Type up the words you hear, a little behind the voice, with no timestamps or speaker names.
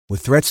With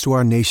threats to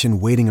our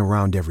nation waiting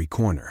around every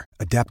corner,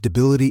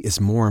 adaptability is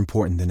more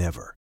important than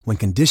ever. When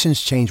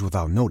conditions change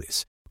without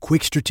notice,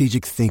 quick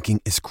strategic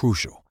thinking is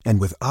crucial.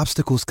 And with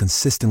obstacles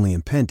consistently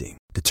impending,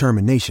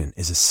 determination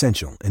is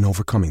essential in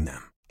overcoming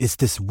them. It's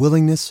this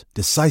willingness,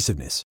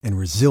 decisiveness, and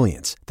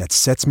resilience that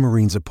sets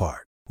Marines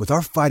apart. With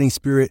our fighting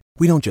spirit,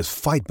 we don't just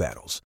fight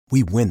battles,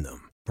 we win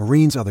them.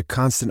 Marines are the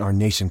constant our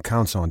nation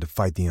counts on to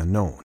fight the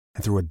unknown.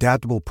 And through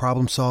adaptable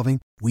problem solving,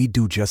 we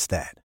do just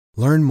that.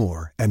 Learn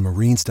more at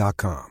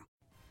marines.com.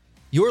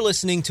 You're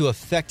listening to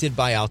Affected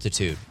by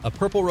Altitude, a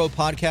Purple Row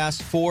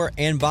podcast for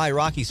and by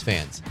Rockies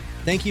fans.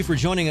 Thank you for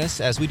joining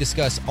us as we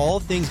discuss all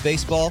things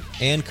baseball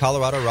and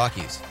Colorado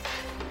Rockies.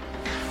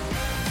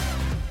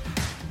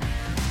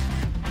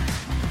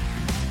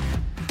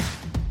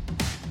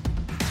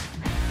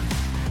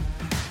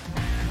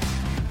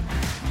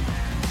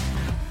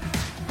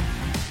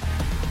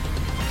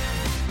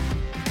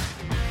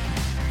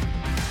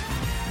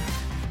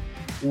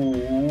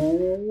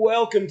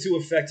 Welcome to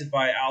Affected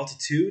by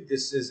Altitude.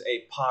 This is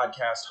a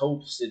podcast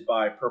hosted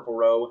by Purple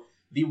Row,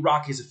 the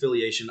Rockies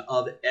affiliation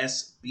of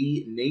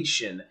SB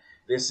Nation.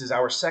 This is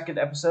our second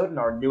episode in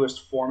our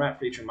newest format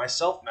featuring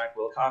myself, Mac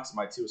Wilcox, and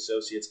my two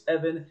associates,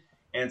 Evan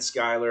and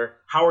Skylar.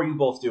 How are you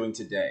both doing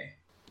today?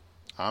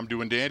 I'm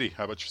doing dandy.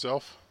 How about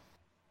yourself?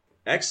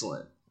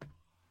 Excellent.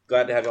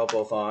 Glad to have y'all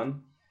both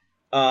on.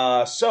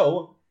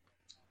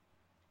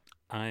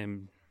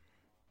 I'm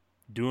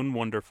doing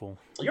wonderful.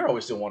 You're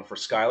always doing wonderful,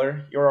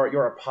 Skylar.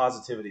 You're a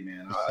positivity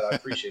man. I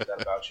appreciate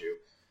that about you.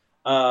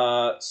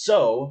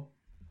 So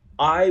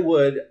I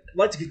would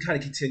like to kind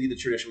of continue the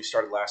tradition we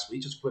started last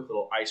week. Just a quick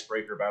little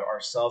icebreaker about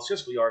ourselves.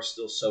 Just we are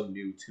still so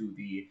new to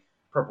the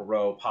Purple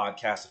Row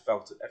podcast,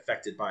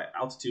 Affected by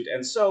Altitude.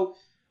 And so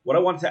what I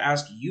wanted to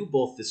ask you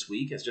both this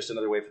week is just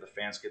another way for the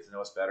fans to get to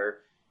know us better.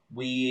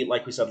 We,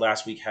 like we said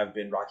last week, have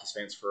been Rockies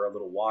fans for a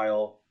little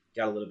while.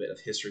 Got a little bit of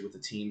history with the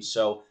team.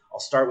 So I'll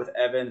start with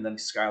Evan and then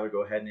Skylar,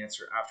 go ahead and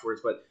answer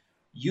afterwards. But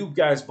you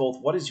guys both,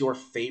 what is your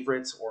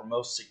favorite or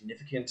most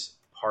significant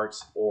part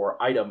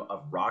or item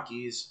of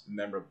Rockies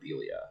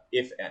memorabilia,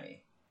 if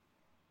any?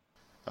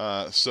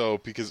 So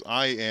because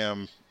I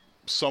am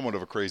somewhat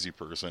of a crazy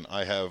person,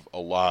 I have a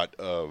lot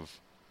of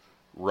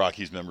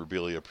Rockies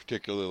memorabilia.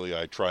 Particularly,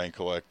 I try and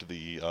collect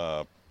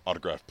the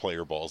autographed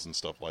player balls and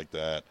stuff like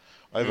that.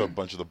 I have a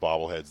bunch of the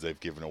bobbleheads they've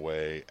given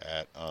away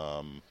at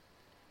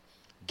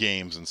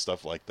games and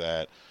stuff like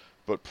that.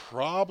 But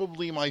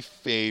probably my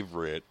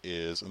favorite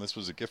is, and this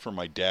was a gift from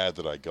my dad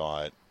that I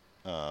got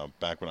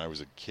back when I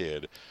was a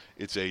kid,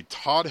 it's a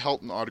Todd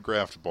Helton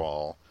autographed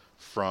ball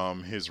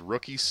from his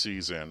rookie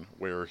season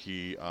where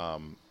he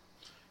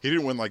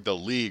didn't win like the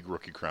league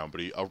rookie crown,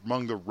 but he,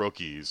 among the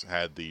rookies,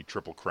 had the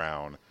triple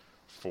crown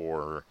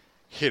for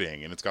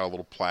hitting, and it's got a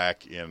little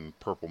plaque in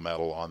purple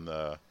metal on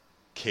the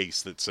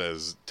case that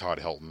says Todd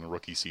Helton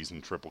rookie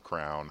season triple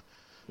crown.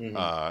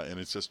 And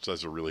it's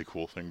just a really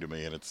cool thing to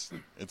me, and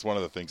it's one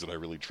of the things that I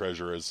really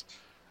treasure as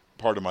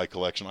part of my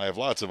collection. I have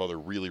lots of other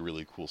really,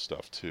 really cool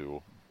stuff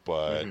too,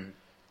 but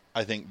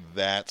I think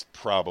that's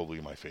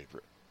probably my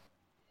favorite.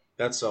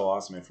 That's so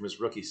awesome, man. From his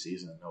rookie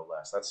season, no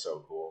less. That's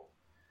so cool.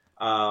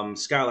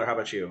 Skylar, how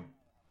about you?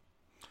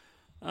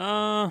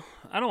 I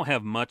don't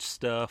have much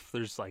stuff.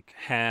 There's like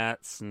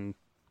hats and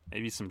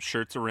maybe some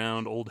shirts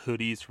around, old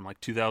hoodies from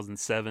like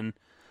 2007.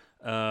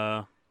 But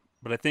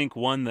I think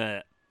one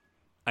that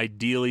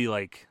ideally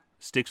like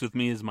sticks with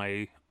me is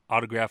my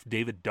autographed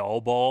David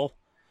Dahl ball,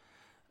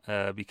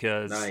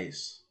 because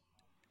nice.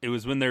 It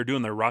was when they were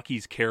doing their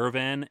Rockies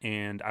caravan,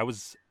 and I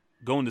was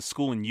going to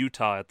school in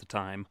Utah at the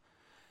time,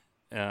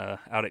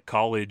 out at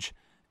college,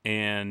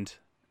 and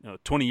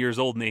 20 years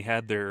old, and they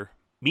had their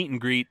meet and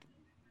greet.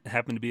 It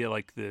happened to be at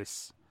like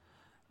this,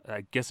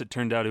 I guess it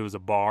turned out it was a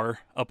bar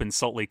up in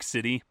Salt Lake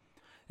City,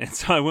 and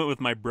so I went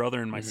with my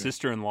brother and my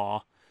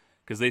sister-in-law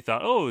because they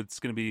thought, it's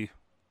going to be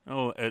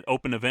an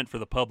open event for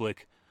the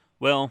public.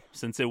 Well,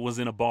 since it was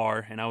in a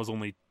bar and I was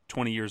only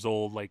 20 years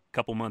old, like a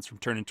couple months from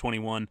turning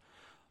 21,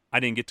 I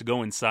didn't get to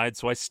go inside,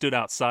 so I stood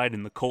outside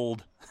in the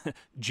cold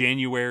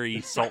January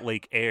Salt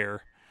Lake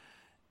air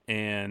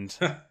and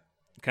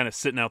kind of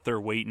sitting out there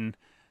waiting,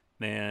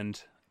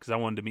 and because I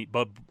wanted to meet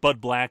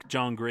Bud Black,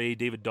 John Gray,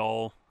 David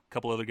Dahl, a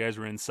couple other guys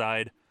were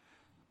inside,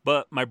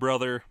 but my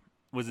brother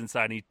was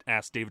inside, and he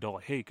asked David Dahl,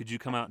 hey, could you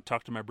come out and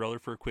talk to my brother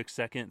for a quick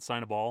second and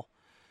sign a ball?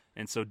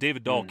 And so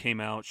David Dahl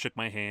came out, shook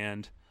my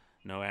hand,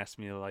 asked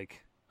me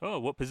like,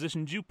 what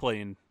position did you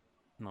play in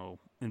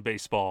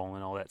baseball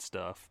and all that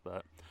stuff.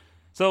 But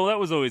so that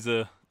was always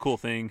a cool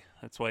thing.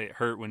 That's why it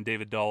hurt when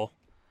David Dahl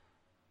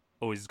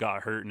always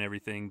got hurt and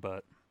everything.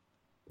 But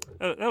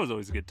that was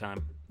always a good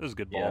time. It was a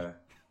good ball. Yeah.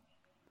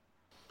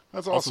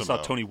 That's awesome. Also saw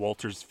Tony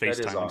Walters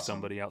FaceTiming awesome.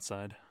 somebody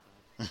outside.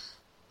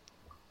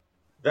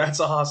 That's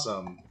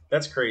awesome.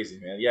 That's crazy,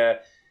 man. Yeah,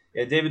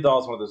 David Dahl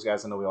is one of those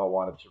guys I know we all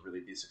wanted to really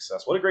be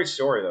successful. What a great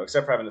story, though,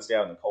 except for having to stay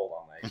out in the cold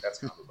all night. That's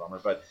kind of a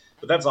bummer, but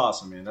that's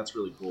awesome, man. That's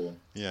really cool.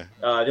 Yeah.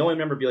 The only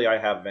memorabilia I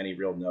have of any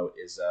real note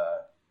is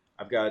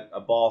I've got a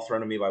ball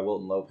thrown to me by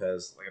Wilton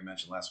Lopez, like I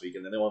mentioned last week,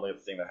 and then the only other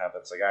thing that I have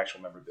that's like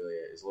actual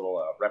memorabilia is a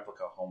little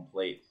replica home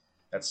plate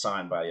That's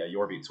signed by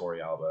Yorbi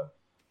Torrealba,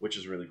 which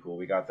is really cool.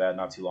 We got that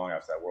not too long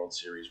after that World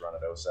Series run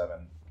at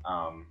 07,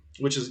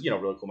 which is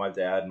really cool. My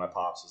dad and my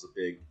pops is a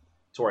big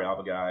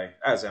Torrealba guy,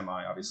 as am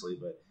I, obviously,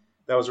 but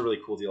that was a really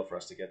cool deal for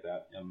us to get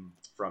that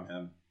from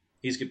him.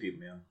 He's good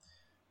people,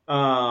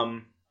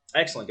 man.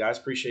 Excellent, guys.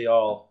 Appreciate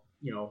y'all,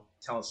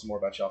 telling us some more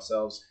about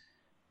yourselves.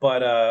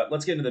 But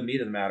let's get into the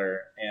meat of the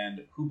matter.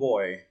 And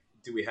boy,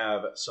 do we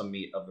have some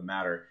meat of the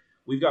matter.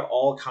 We've got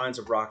all kinds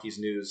of Rockies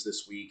news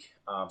this week.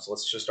 So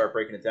let's just start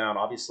breaking it down.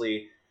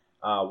 Obviously,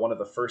 one of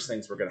the first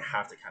things we're going to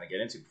have to kind of get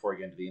into before we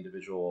get into the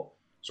individual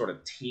sort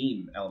of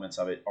team elements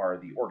of it are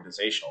the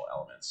organizational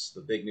elements.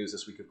 The big news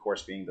this week, of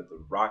course, being that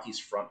the Rockies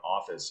front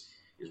office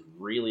is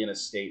really in a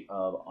state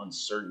of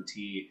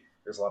uncertainty.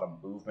 There's a lot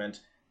of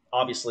movement.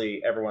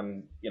 Obviously,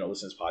 everyone listening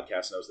to this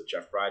podcast knows that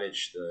Jeff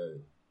Bridich, the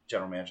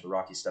general manager of the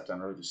Rockies, stepped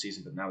down earlier this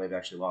season, but now they've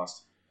actually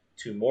lost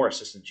 2 more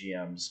assistant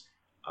GMs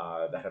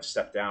that have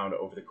stepped down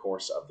over the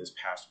course of this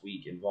past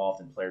week,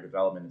 involved in player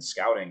development and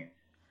scouting.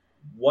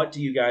 What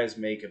do you guys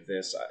make of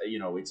this?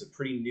 It's a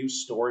pretty new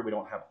story. We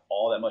don't have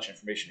all that much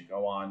information to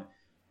go on.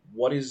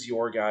 What is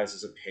your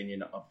guys'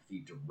 opinion of the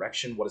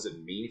direction? What does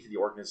it mean for the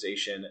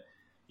organization?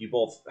 You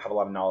both have a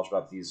lot of knowledge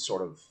about these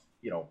sort of,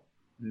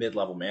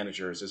 mid-level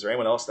managers. Is there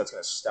anyone else that's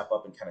going to step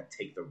up and kind of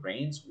take the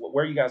reins?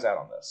 Where are you guys at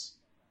on this?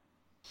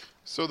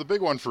 So the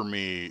big one for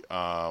me,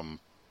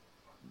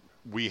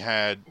 we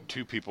had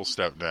 2 people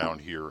step down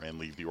here and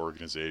leave the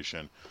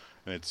organization.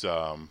 And it's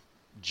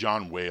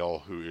John Whale,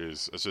 who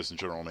is assistant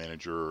general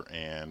manager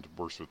and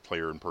works with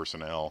player and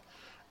personnel.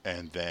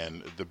 And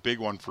then the big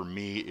one for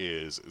me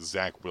is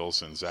Zach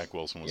Wilson. Zach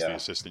Wilson was the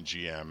assistant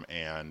GM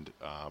and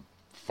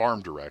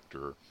farm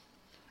director.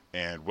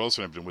 And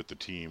Wilson had been with the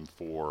team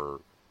for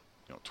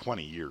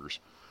 20 years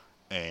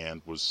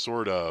and was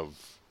sort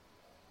of,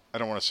 I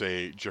don't want to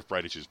say Jeff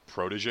Bridich's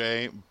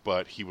protege,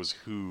 but he was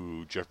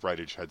who Jeff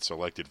Bridich had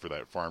selected for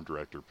that farm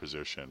director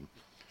position.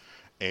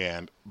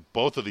 And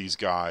both of these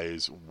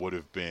guys would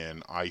have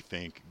been, I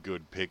think,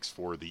 good picks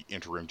for the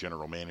interim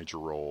general manager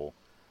role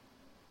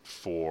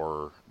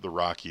for the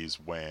Rockies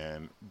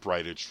when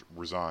Bridich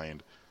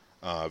resigned.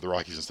 The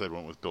Rockies instead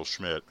went with Bill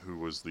Schmidt, who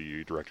was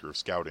the director of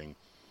scouting.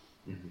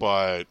 Mm-hmm.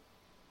 But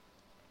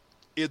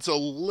it's a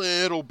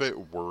little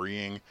bit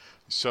worrying.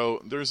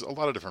 So there's a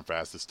lot of different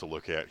facets to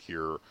look at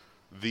here.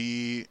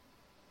 The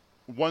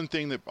one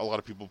thing that a lot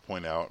of people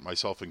point out,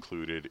 myself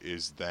included,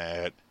 is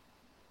that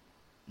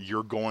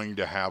you're going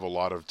to have a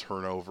lot of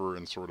turnover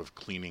and sort of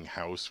cleaning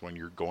house when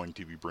you're going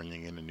to be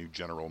bringing in a new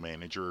general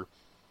manager,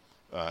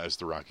 as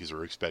the Rockies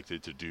are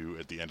expected to do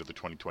at the end of the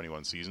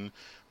 2021 season.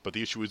 But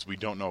the issue is we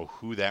don't know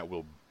who that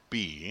will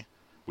be.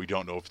 We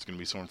don't know if it's going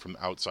to be someone from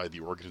outside the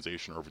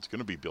organization or if it's going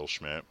to be Bill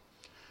Schmidt.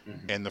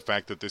 Mm-hmm. And the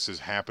fact that this is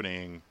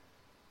happening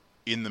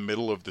in the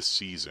middle of the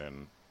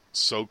season,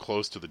 so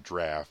close to the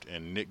draft,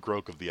 and Nick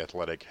Groke of The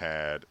Athletic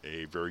had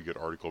a very good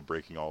article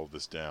breaking all of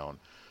this down.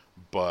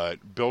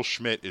 But Bill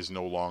Schmidt is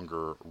no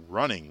longer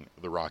running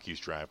the Rockies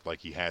draft like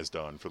he has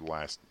done for the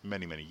last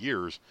many, many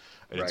years,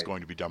 and It's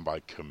going to be done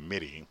by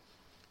committee.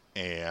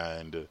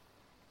 And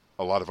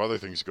a lot of other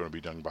things are going to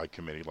be done by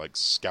committee, like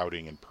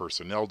scouting and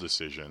personnel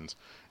decisions.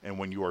 And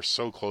when you are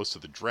so close to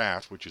the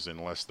draft, which is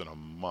in less than a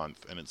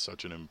month, and it's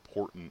such an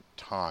important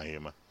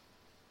time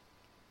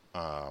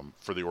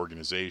for the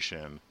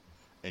organization,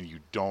 and you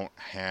don't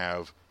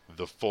have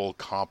the full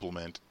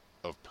complement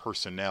of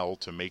personnel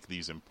to make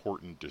these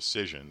important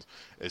decisions,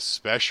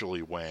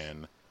 especially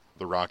when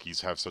the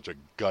Rockies have such a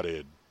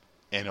gutted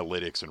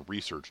analytics and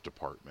research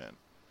department.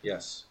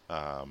 Yes.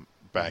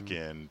 Back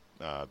in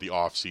the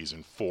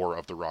offseason, 4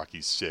 of the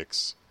Rockies'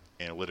 6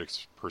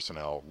 analytics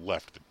personnel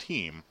left the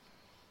team,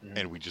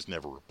 and we just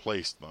never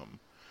replaced them.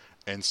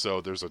 And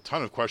so there's a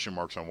ton of question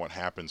marks on what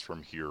happens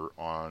from here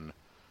on,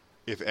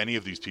 if any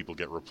of these people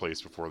get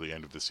replaced before the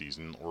end of the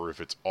season, or if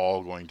it's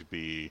all going to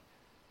be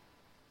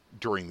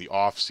during the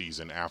off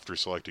season after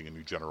selecting a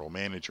new general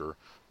manager.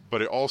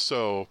 But it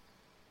also,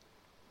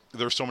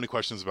 there's so many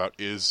questions about,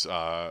 is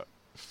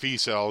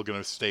Fiesel going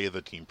to stay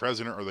the team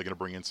president, or are they going to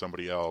bring in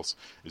somebody else?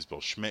 Is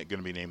Bill Schmidt going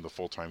to be named the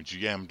full-time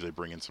GM? Do they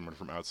bring in someone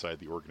from outside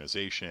the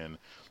organization?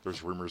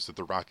 There's rumors that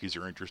the Rockies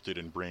are interested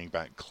in bringing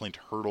back Clint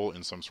Hurdle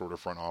in some sort of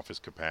front office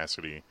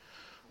capacity.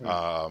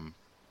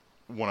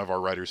 One of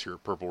our writers here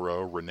at Purple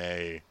Row,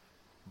 Renee,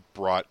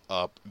 brought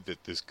up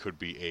that this could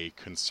be a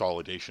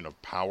consolidation of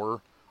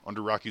power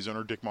under Rockies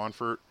owner Dick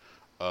Monfort,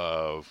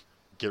 of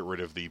get rid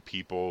of the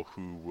people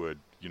who would,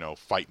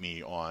 fight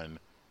me on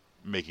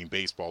making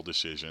baseball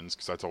decisions,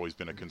 because that's always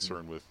been a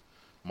concern with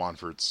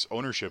Monfort's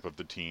ownership of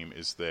the team,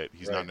 is that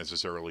he's not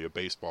necessarily a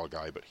baseball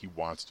guy, but he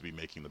wants to be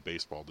making the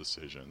baseball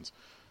decisions.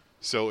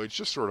 So it's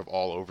just sort of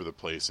all over the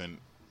place, and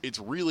it's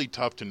really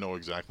tough to know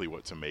exactly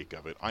what to make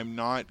of it. I'm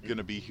not going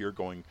to be here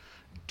going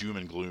doom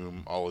and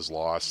gloom, all is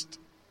lost,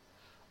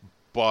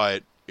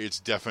 but it's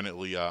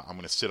definitely, I'm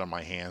going to sit on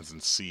my hands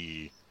and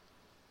see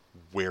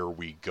where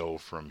we go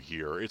from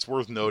here. It's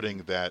worth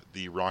noting that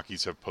the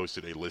Rockies have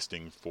posted a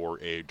listing for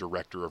a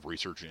director of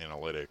research and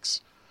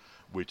analytics,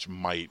 which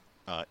might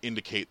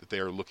indicate that they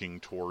are looking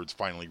towards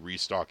finally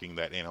restocking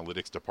that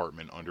analytics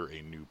department under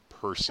a new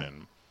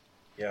person.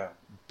 Yeah.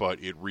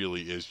 But it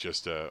really is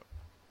just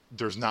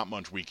there's not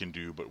much we can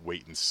do but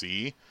wait and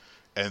see.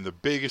 And the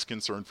biggest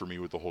concern for me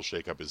with the whole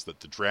shakeup is that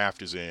the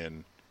draft is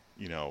in,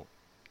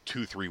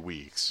 2-3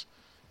 weeks,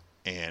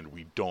 and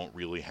we don't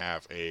really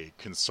have a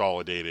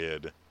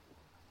consolidated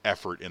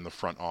effort in the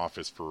front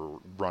office for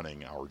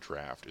running our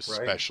draft,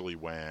 especially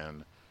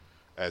when,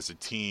 as a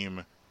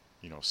team,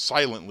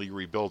 silently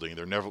rebuilding.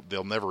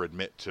 They'll never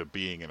admit to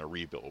being in a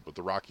rebuild, but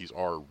the Rockies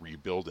are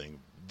rebuilding.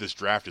 This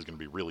draft is going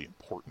to be really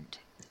important.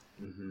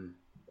 Mm-hmm.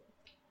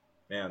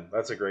 Man,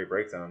 that's a great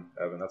breakdown,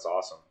 Evan. That's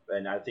awesome,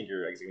 and I think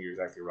you're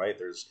exactly right.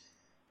 There's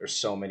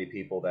so many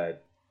people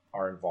that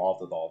are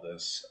involved with all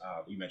this.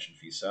 You mentioned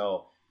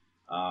Fiesel,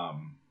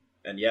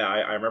 and yeah,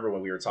 I remember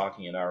when we were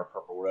talking in our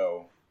Purple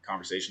Row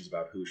conversations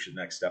about who should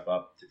next step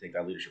up to take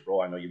that leadership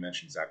role. I know you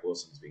mentioned Zach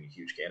Wilson as being a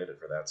huge candidate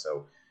for that,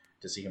 so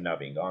to see him now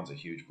being gone is a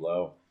huge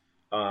blow.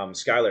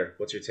 Skylar,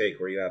 what's your take?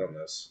 Where are you at on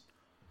this?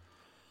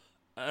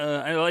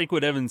 I like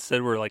what Evan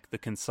said, where like the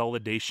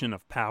consolidation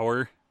of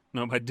power,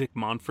 by Dick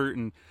Monfort,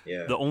 and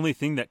the only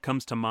thing that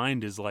comes to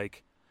mind is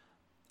like,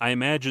 I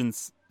imagine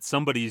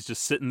somebody's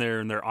just sitting there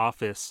in their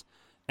office,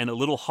 and a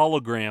little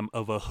hologram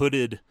of a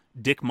hooded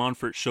Dick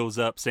Monfort shows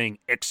up saying,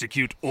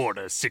 "Execute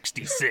Order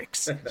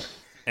 66,"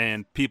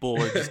 and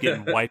people are just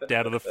getting wiped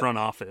out of the front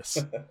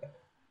office.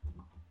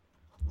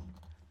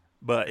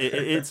 But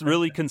it's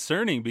really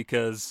concerning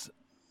because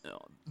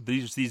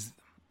these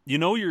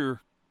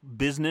your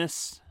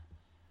business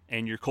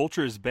and your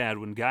culture is bad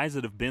when guys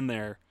that have been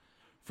there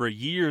for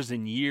years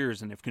and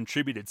years and have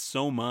contributed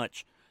so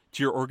much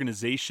to your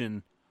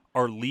organization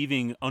are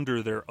leaving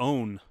under their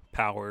own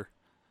power.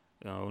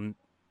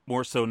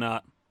 More so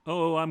not,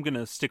 I'm going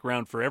to stick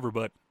around forever,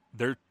 but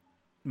they're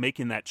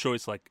making that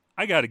choice like,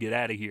 I got to get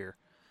out of here.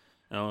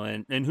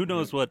 And who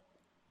knows what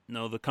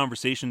the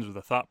conversations or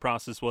the thought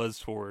process was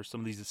for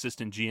some of these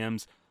assistant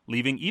GMs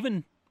leaving.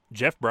 Even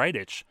Jeff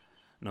Bridich,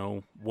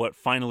 what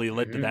finally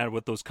led to that,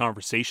 what those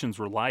conversations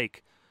were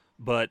like.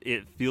 But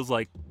it feels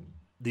like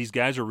these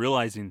guys are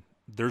realizing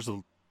this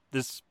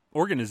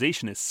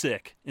organization is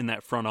sick in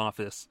that front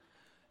office,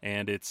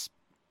 and it's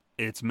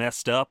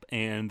messed up,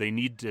 and they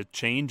need to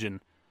change, and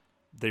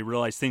they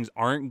realize things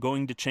aren't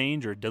going to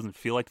change, or it doesn't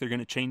feel like they're going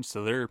to change,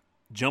 so they're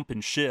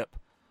jumping ship,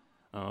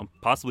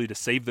 possibly to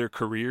save their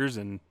careers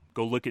and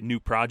go look at new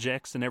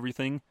projects and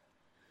everything.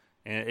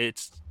 And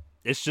it's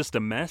just a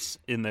mess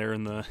in there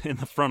in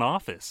the front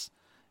office,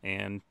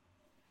 and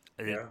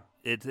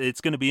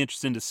it's going to be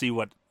interesting to see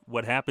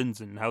what happens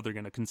and how they're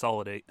going to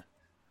consolidate.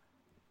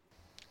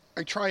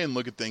 I try and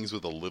look at things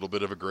with a little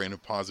bit of a grain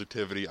of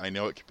positivity. I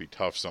know it can be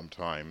tough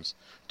sometimes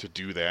to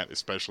do that,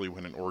 especially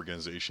when an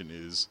organization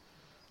is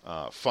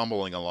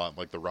fumbling a lot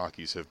like the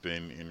Rockies have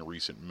been in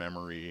recent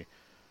memory.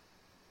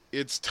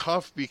 It's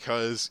tough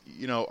because,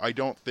 I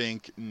don't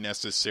think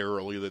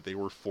necessarily that they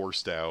were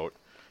forced out,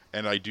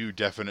 and I do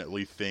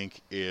definitely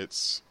think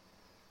it's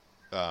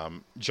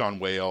John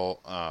Whale,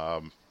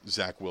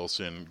 Zach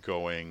Wilson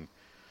going,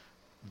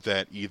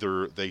 that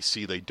either they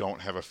see they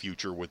don't have a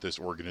future with this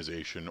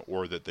organization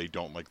or that they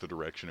don't like the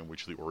direction in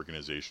which the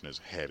organization is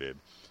headed.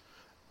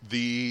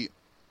 The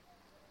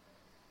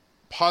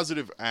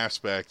positive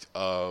aspect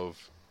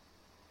of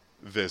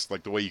this,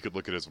 like the way you could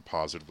look at it as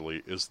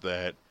positively, is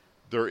that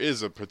there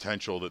is a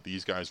potential that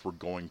these guys were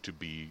going to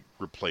be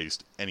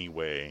replaced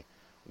anyway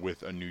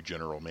with a new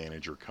general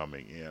manager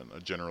coming in.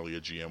 Generally, a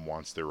GM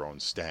wants their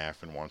own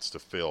staff and wants to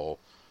fill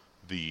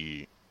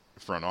the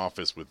front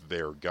office with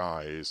their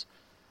guys.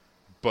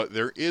 But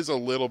there is a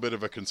little bit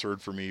of a concern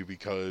for me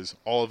because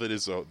all of it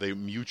is they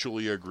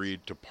mutually agreed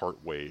to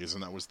part ways,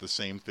 and that was the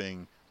same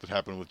thing that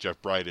happened with Jeff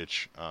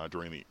Bridich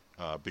during the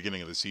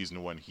beginning of the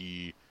season when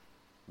he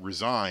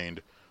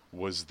resigned,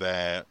 was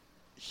that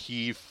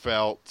he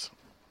felt,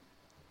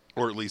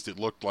 or at least it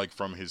looked like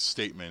from his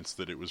statements,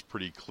 that it was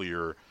pretty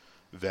clear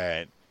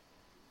that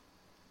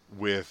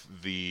with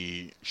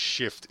the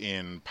shift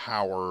in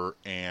power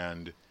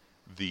and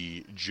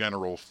the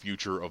general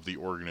future of the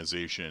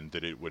organization,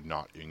 that it would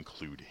not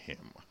include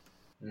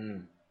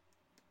him.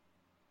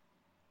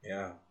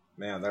 Yeah,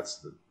 man,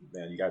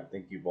 you got to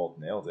think you both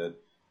nailed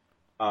it.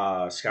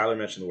 Skylar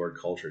mentioned the word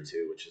culture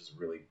too, which is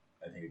really,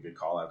 I think, a good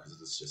call out because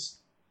it's just,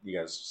 you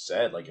guys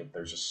said, like, if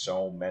there's just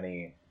so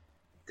many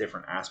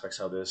different aspects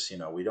of this,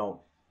 we don't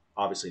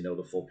obviously know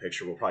the full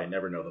picture. We'll probably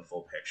never know the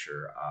full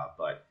picture,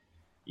 but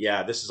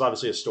yeah, this is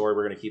obviously a story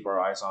we're going to keep our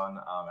eyes on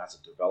as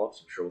it develops.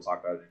 I'm sure we'll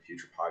talk about it in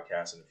future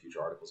podcasts and in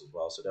future articles as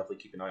well. So definitely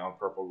keep an eye on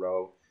Purple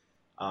Row,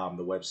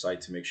 the website,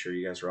 to make sure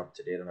you guys are up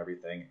to date on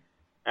everything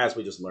as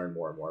we just learn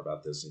more and more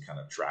about this and kind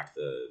of track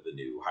the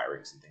new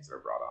hirings and things that are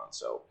brought on.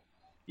 So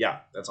yeah,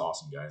 that's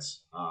awesome, guys.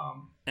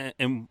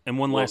 And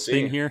one last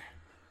thing here.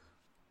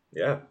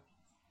 Yeah.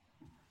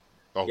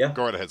 Oh, yeah.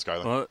 Go right ahead,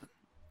 Skylar.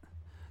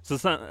 So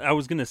it's not, I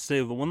was going to say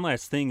the one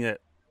last thing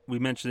that we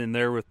mentioned in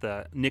there with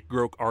the Nick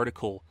Groke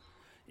article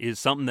is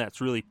something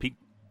that's really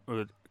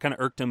kind of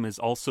irked him, is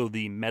also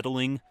the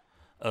meddling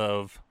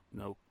of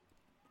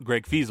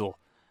Greg Fiesel.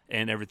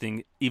 and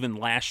everything, even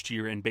last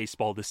year in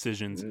baseball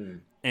decisions.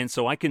 And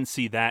so I can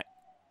see that,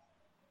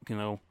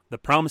 the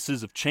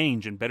promises of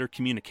change and better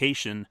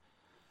communication,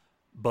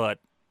 but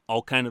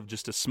all kind of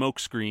just a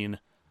smokescreen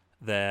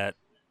that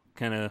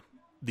kind of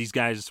these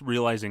guys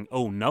realizing,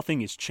 oh,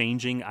 nothing is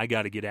changing. I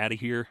got to get out of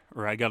here,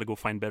 or I got to go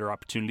find better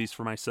opportunities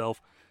for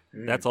myself.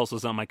 That's also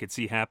something I could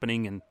see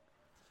happening, and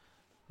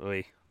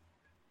oy,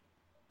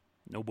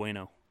 no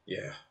bueno.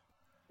 Yeah.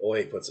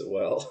 Oy puts it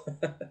well.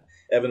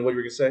 Evan, what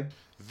were you going to say?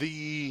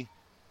 The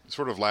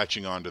sort of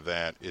latching onto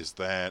that is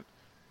that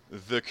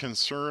the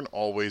concern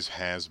always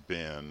has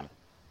been,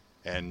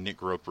 and Nick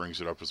Grote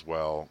brings it up as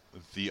well,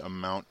 the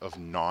amount of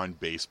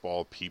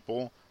non-baseball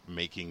people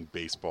making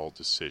baseball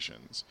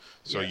decisions.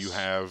 So Yes. you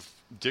have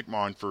Dick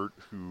Monfort,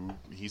 who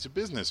he's a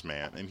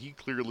businessman, and he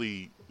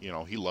clearly,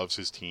 he loves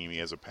his team. He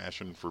has a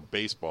passion for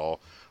baseball,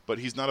 but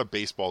he's not a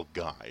baseball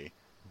guy,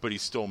 but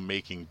he's still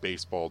making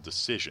baseball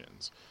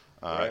decisions.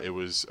 Right. It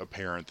was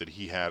apparent that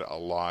he had a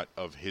lot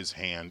of his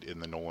hand in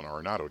the Nolan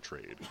Arenado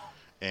trade.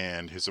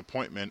 And his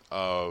appointment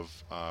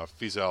of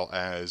Fizel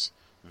as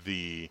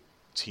the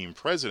team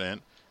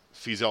president,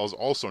 Fizel is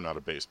also not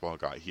a baseball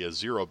guy. He has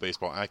zero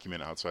baseball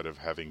acumen outside of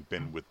having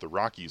been with the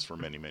Rockies for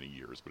many, many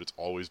years. But it's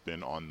always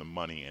been on the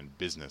money and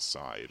business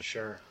side.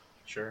 Sure.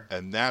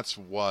 And that's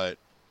what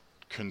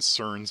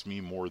concerns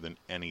me more than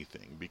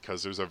anything,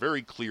 because there's a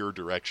very clear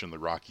direction the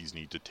Rockies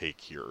need to take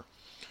here,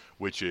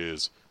 which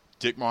is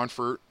Dick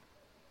Monfort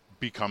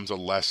becomes a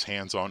less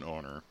hands-on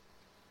owner,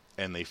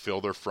 and they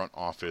fill their front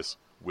office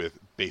with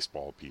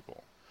baseball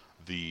people.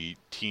 The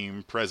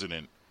team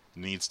president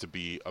needs to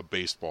be a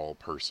baseball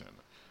person.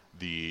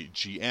 The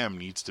GM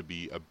needs to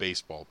be a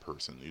baseball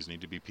person. These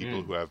need to be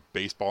people who have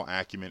baseball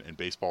acumen and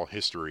baseball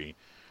history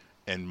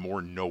and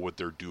more know what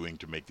they're doing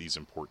to make these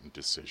important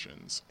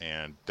decisions.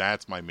 And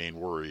that's my main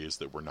worry, is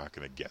that we're not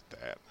going to get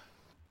that.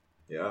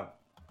 Yeah.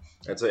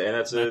 That's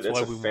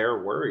a fair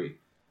worry.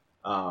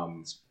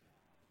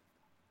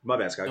 My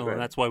bad, Scott. Go ahead.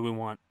 That's why we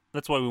want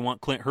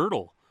Clint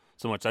Hurdle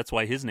so much. That's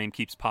why his name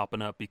keeps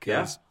popping up,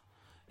 because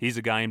he's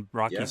a guy in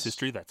Rockies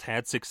history that's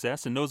had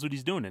success and knows what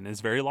he's doing and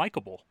is very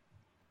likable.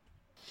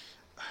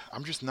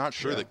 I'm just not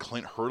sure that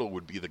Clint Hurdle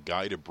would be the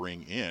guy to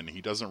bring in.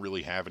 He doesn't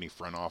really have any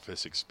front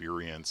office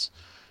experience.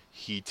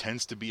 He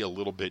tends to be a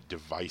little bit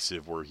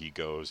divisive where he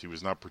goes. He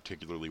was not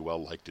particularly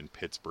well liked in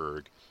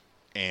Pittsburgh.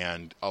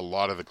 And a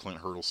lot of the Clint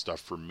Hurdle stuff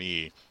for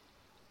me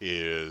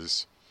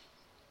is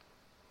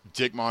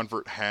Dick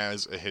Monfort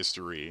has a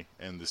history,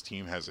 and this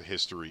team has a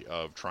history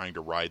of trying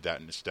to ride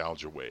that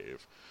nostalgia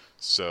wave.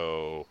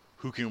 So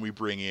who can we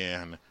bring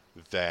in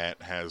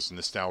that has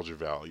nostalgia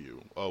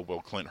value? Oh, well,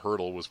 Clint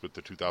Hurdle was with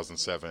the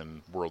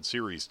 2007 World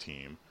Series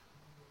team,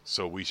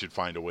 so we should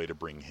find a way to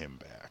bring him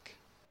back.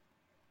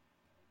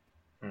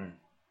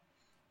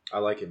 I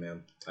like it,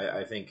 man.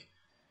 I think,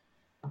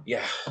 we're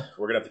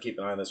going to have to keep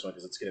an eye on this one,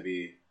 because it's going to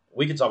be,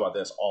 we can talk about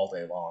this all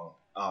day long.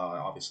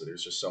 Obviously,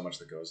 there's just so much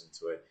that goes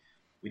into it.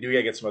 We do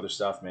gotta get some other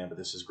stuff, man, but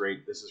this is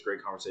great. This is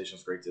great conversation.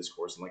 It's great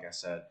discourse. And like I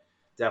said,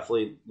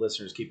 definitely,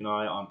 listeners, keep an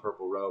eye on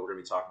Purple Row. We're going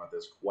to be talking about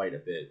this quite a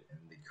bit in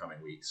the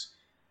coming weeks.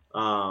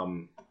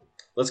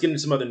 Let's get into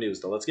some other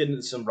news, though. Let's get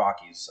into some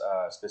Rockies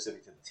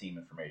specific to the team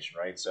information,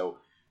 right? So,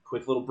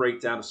 quick little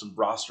breakdown of some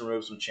roster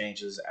moves, some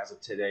changes as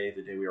of today,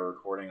 the day we are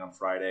recording on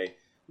Friday.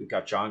 We've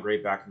got John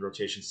Gray back in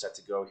rotation, set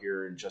to go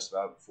here in just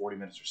about 40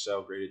 minutes or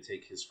so. Gray to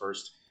take his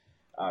first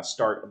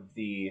start of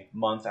the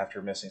month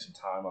after missing some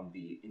time on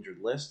the injured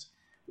list.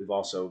 We've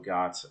also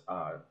got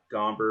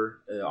Gomber.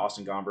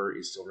 Austin Gomber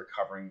is still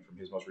recovering from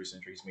his most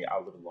recent injury. He's going to be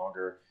out a little bit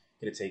longer.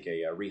 Going to take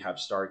a rehab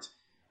start.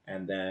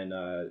 And then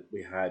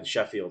we had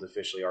Sheffield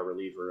officially, our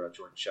reliever,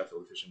 Jordan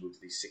Sheffield, officially moved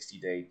to the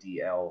 60-day the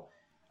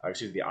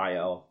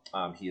IL.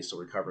 He is still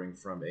recovering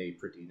from a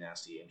pretty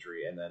nasty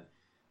injury. And then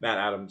Matt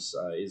Adams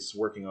is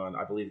working on,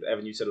 I believe,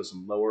 Evan, you said it was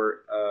some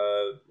lower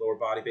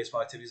body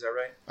baseball activities, is that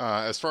right?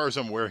 As far as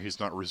I'm aware, he's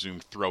not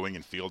resumed throwing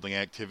and fielding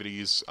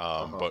activities,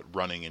 but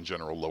running in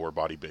general lower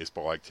body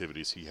baseball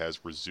activities he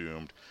has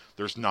resumed.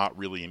 There's not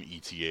really an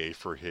ETA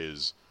for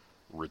his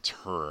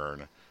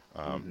return.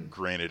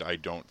 Granted, I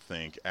don't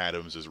think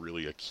Adams is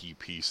really a key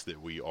piece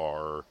that we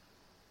are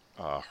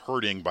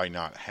hurting by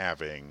not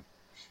having.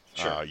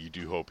 Sure. You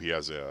do hope he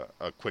has a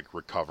quick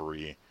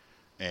recovery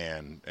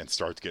and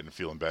starts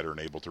feeling better and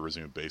able to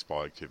resume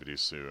baseball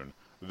activities soon.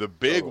 The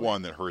big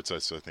one that hurts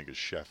us, I think, is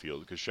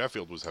Sheffield, because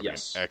Sheffield was having an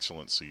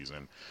excellent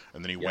season,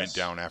 and then he went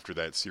down after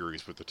that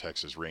series with the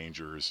Texas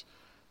Rangers,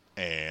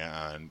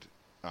 and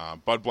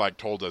Bud Black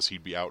told us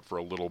he'd be out for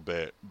a little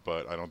bit,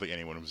 but I don't think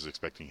anyone was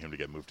expecting him to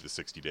get moved to the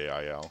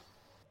 60-day IL.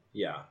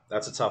 Yeah,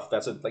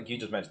 like you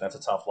just mentioned, that's a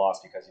tough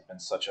loss, because he's been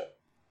such a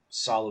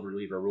solid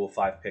reliever, Rule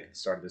 5 pick at the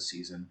start of the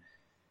season.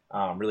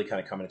 Really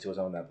kind of coming into his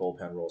own in that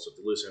bullpen role. So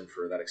to lose him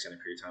for that extended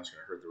period of time is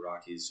going to hurt the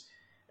Rockies.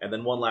 And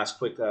then one last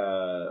quick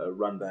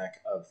run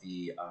back of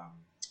the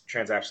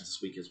transactions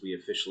this week, is we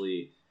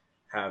officially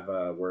have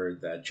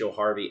word that Joe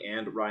Harvey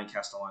and Ryan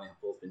Castellani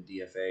have both been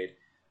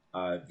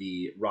DFA'd.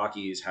 The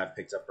Rockies have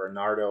picked up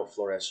Bernardo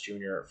Flores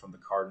Jr. from the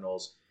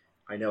Cardinals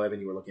I know, Evan,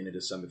 you were looking into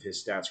some of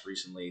his stats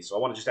recently, so I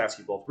want to just ask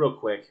you both real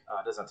quick.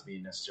 It doesn't have to be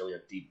necessarily a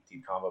deep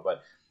combo,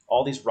 but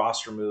all these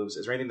roster moves,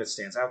 is there anything that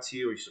stands out to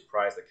you? Are you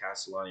surprised that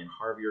Castellani and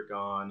Harvey are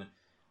gone?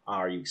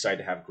 Are you excited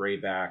to have Gray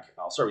back?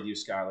 I'll start with you,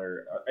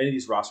 Skylar. Any of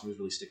these roster moves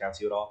really stick out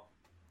to you at all?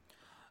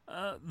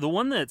 The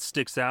one that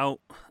sticks out,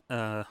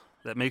 that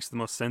makes the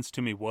most sense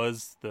to me,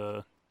 was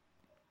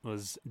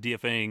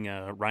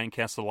DFAing Ryan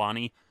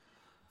Castellani,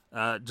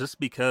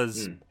 just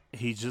because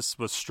he just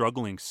was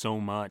struggling so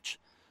much.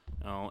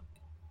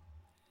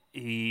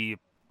 He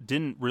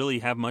didn't really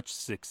have much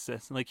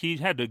success. Like, he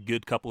had a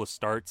good couple of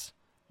starts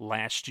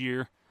last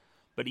year,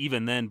 but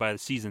even then, by the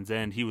season's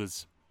end, he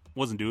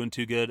wasn't doing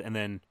too good. And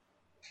then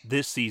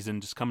this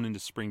season, just coming into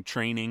spring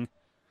training,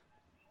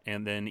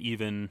 and then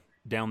even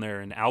down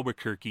there in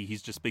Albuquerque,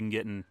 he's just been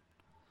getting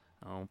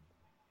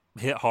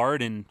hit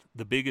hard. And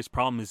the biggest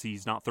problem is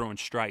he's not throwing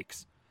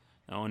strikes.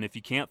 And if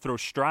you can't throw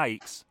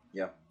strikes,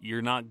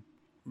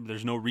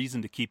 there's no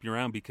reason to keep you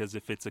around, because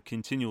if it's a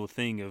continual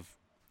thing of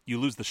you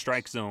lose the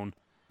strike zone,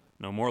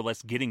 more or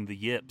less getting the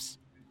yips,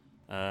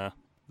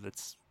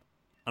 that's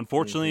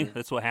unfortunately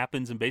that's what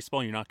happens in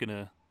baseball. You're not going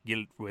to get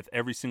it with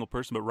every single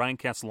person, but Ryan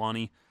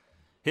Castellani,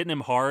 hitting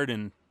him hard,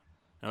 and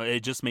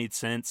it just made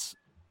sense,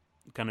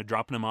 kind of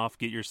dropping him off,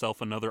 get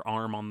yourself another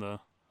arm on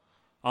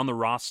the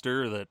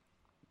roster that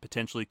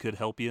potentially could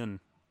help you. And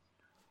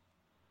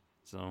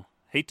so,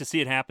 hate to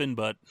see it happen,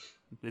 but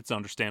it's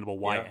understandable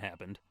why it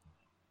happened.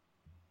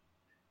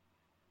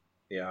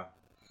 Yeah,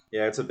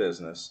 it's a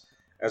business.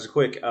 As a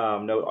quick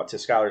note to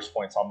Skylar's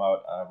point, talking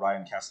about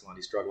Ryan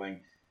Castellani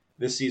struggling.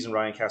 This season,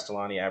 Ryan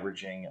Castellani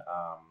averaging,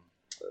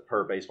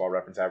 per Baseball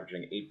Reference,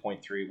 averaging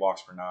 8.3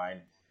 walks per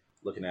 9,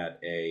 looking at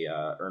a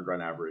earned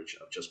run average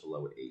of just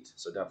below 8.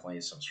 So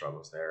definitely some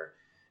struggles there.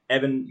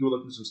 Evan, you were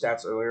looking at some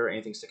stats earlier.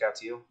 Anything stick out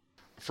to you?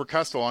 For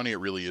Castellani, it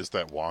really is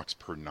that walks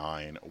per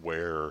 9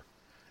 where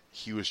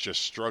he was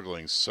just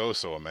struggling so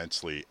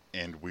immensely,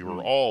 and we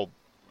were all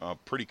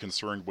pretty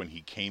concerned when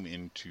he came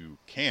into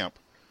camp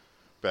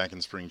back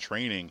in spring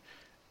training,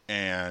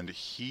 and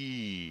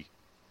he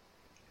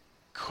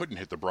couldn't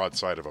hit the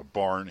broadside of a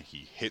barn.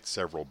 He hit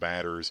several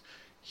batters.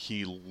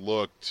 He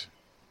looked,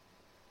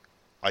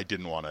 I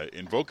didn't want to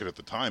invoke it at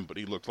the time, but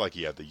he looked like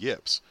he had the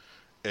yips.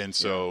 And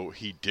so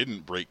he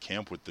didn't break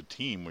camp with the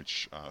team,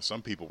 which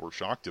some people were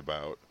shocked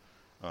about.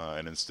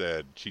 And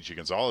instead, Chichi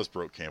Gonzalez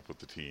broke camp with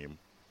the team.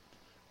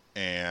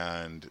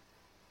 And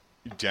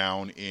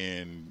down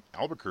in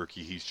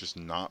Albuquerque, he's just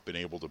not been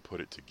able to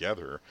put it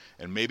together.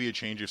 And maybe a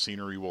change of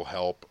scenery will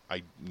help.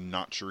 I'm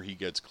not sure he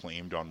gets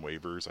claimed on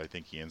waivers. I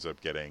think he ends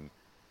up getting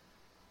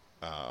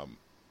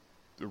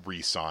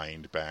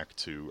re-signed back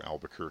to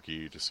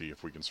Albuquerque to see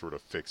if we can sort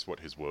of fix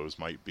what his woes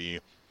might be.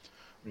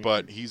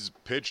 But he's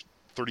pitched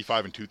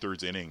 35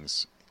 2/3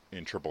 innings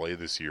in AAA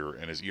this year,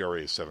 and his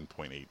ERA is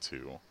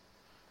 7.82.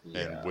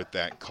 And with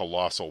that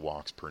colossal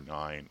walks per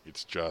 9,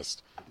 it's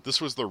just, this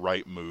was the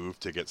right move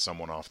to get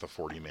someone off the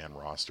 40-man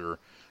roster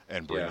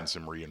and bring in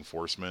some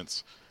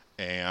reinforcements.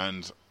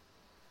 And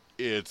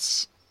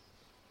it's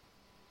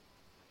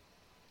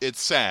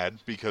sad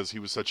because he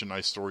was such a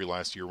nice story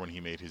last year when he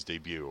made his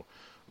debut.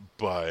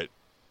 But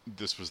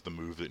this was the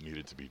move that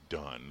needed to be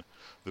done.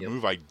 The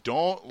move I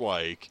don't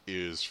like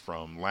is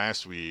from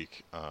last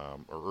week, or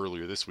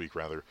earlier this week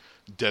rather,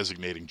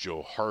 designating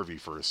Joe Harvey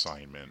for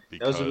assignment.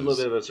 Because that was a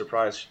little bit of a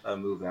surprise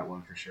move, that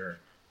one, for sure.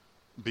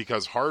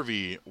 Because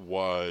Harvey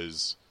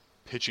was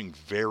pitching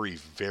very,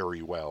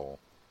 very well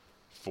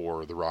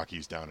for the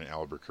Rockies down in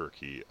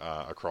Albuquerque.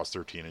 Across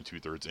 13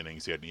 2/3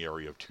 innings, he had an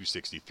ERA of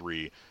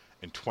 2.63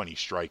 and 20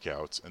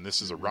 strikeouts. And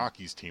this is a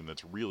Rockies team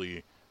that's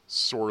really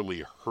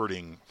sorely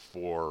hurting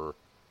for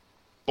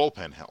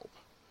bullpen help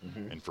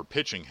and for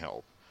pitching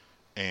help,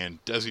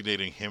 and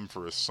designating him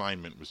for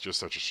assignment was just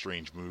such a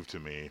strange move to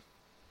me,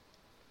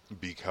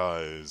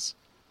 because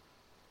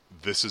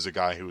this is a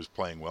guy who was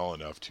playing well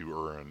enough to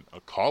earn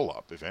a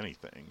call-up, if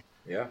anything.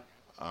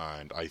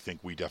 And I think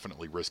we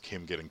definitely risk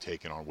him getting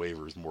taken on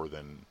waivers more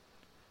than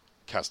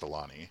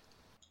Castellani.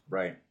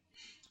 Right.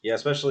 Yeah,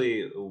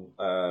 especially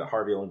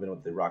Harvey only been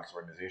with the Rockies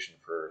organization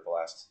for the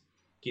last,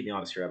 keep me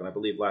honest here, Evan, I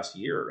believe last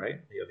year, right?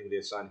 I think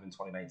they signed him in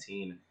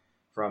 2019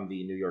 from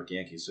the New York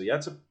Yankees. So,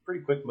 it's a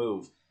pretty quick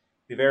move.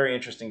 Be very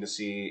interesting to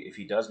see if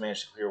he does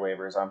manage to clear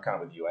waivers. I'm kind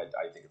of with you.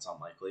 I think it's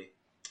unlikely.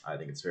 I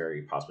think it's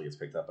very possibly gets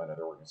picked up by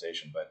another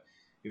organization. But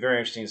be very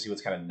interesting to see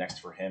what's kind of next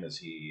for him as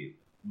he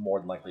more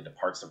than likely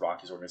departs the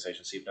Rockies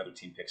organization, see if another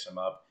team picks him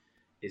up,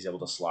 is able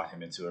to slot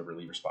him into a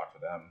reliever spot for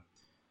them.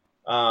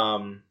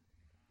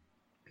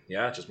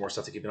 Just more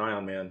stuff to keep an eye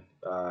on, man.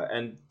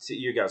 And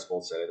you guys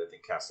both said it. I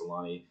think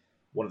Castellani,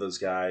 one of those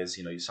guys,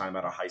 you sign him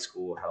out of high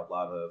school, had a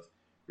lot of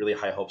really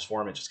high hopes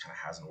for him. It just kind of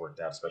hasn't worked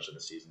out, especially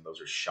this season.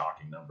 Those are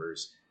shocking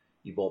numbers.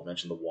 You both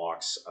mentioned the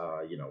walks.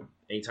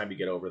 Anytime you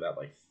get over that,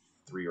 like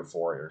 3 or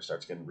 4, it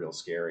starts getting real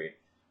scary.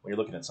 When you're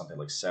looking at something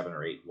like 7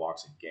 or 8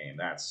 walks a game,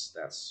 that's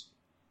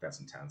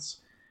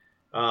intense.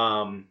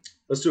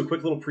 Let's do a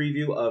quick little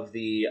preview of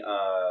the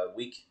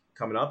week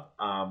coming up.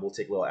 We'll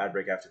take a little ad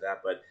break after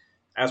that, but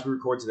as we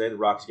record today, the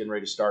Rockies getting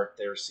ready to start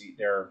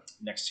their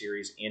next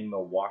series in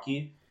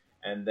Milwaukee.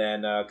 And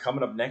then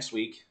coming up next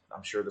week,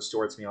 I'm sure the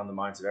story that's going to be on the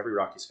minds of every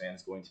Rockies fan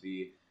is going to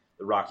be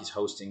the Rockies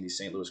hosting the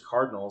St. Louis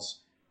Cardinals.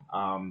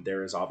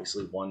 There is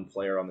obviously one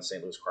player on the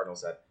St. Louis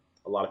Cardinals that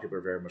a lot of people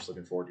are very much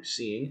looking forward to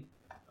seeing.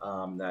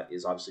 That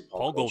is obviously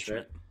Paul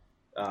Goldschmidt.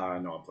 No,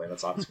 I'm playing.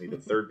 That's obviously the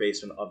third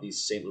baseman of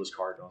these St. Louis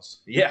Cardinals.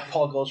 Yeah,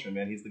 Paul Goldschmidt,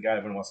 man. He's the guy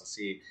everyone wants to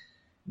see.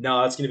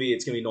 No, it's gonna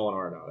be Nolan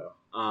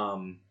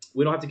Arenado.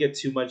 We don't have to get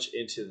too much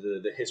into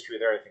the history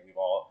there. I think we've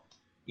all,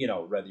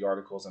 read the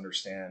articles,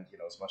 understand,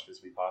 as much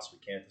as we possibly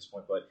can at this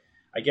point. But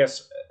I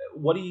guess,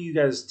 what do you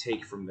guys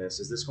take from this?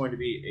 Is this going to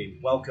be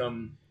a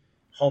welcome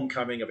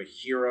homecoming of a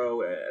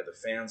hero, the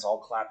fans all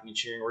clapping and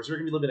cheering, or is there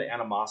going to be a little bit of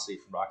animosity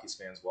from Rockies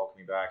fans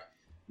welcoming back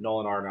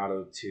Nolan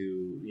Arenado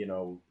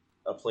to,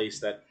 a place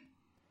that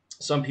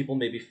some people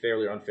maybe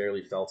fairly or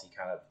unfairly felt he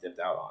kind of dipped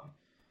out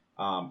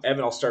on?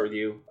 Evan, I'll start with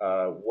you.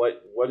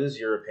 What is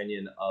your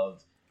opinion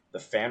of the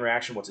fan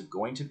reaction? What's it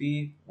going to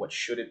be? What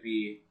should it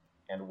be?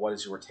 And what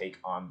is your take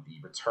on the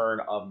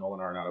return of Nolan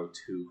Arenado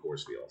to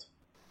Coors Field?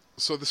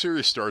 So the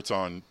series starts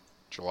on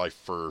July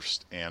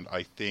 1st, and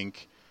I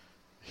think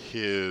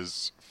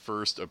his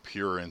first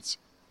appearance,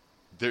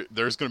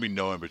 there's going to be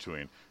no in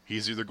between.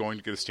 He's either going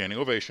to get a standing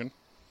ovation,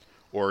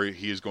 or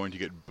he is going to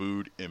get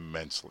booed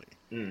immensely.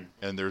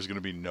 And there's going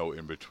to be no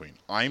in between.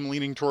 I'm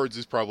leaning towards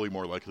he's probably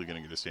more likely going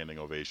to get a standing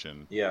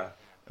ovation. Yeah.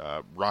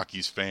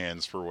 Rockies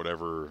fans, for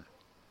whatever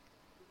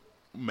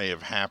may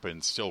have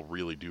happened, still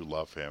really do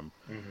love him.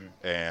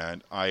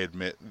 And I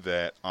admit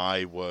that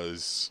I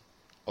was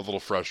a little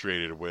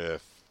frustrated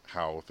with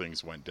how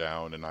things went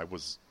down, and I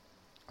was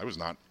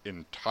not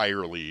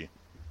entirely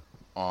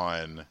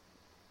on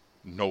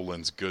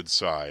Nolan's good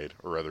side,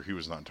 or rather he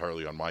was not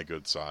entirely on my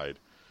good side,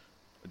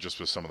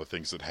 just with some of the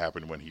things that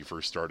happened when he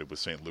first started with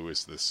St.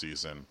 Louis this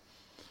season.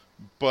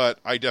 But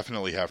I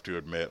definitely have to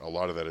admit a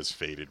lot of that has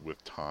faded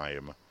with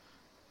time,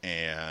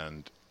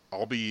 and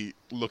I'll be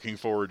looking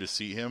forward to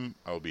see him.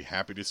 I'll be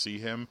happy to see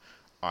him.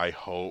 I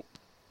hope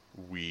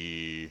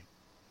he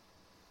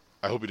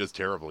does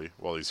terribly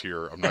while he's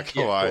here. I'm not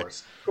gonna lie.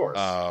 Of course.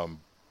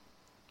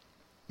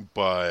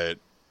 But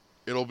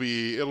it'll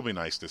be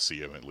nice to see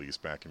him at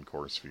least back in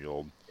Coors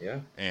Field.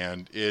 Yeah.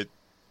 And it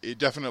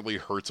definitely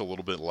hurts a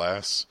little bit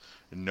less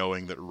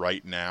knowing that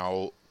right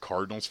now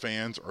Cardinals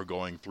fans are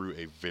going through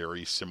a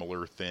very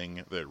similar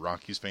thing that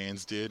Rockies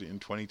fans did in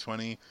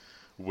 2020,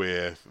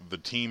 with the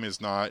team is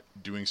not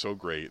doing so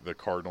great. The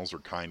Cardinals are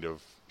kind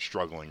of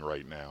struggling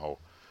right now.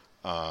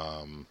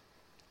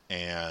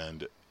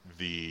 And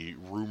the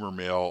rumor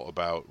mill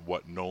about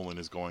what Nolan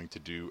is going to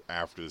do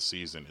after the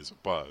season is a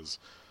buzz.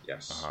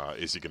 Yes.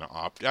 Is he going to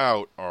opt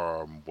out?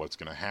 What's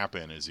going to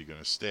happen? Is he going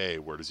to stay?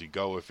 Where does he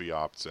go if he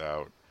opts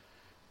out?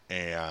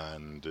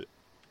 And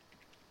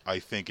I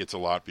think it's a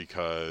lot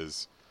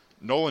because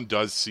Nolan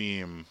does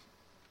seem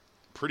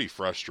pretty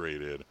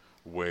frustrated,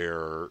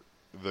 where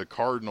the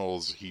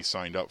Cardinals, he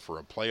signed up for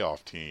a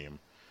playoff team,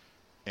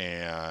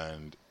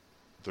 and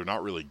they're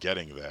not really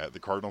getting that. The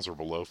Cardinals are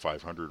below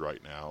 500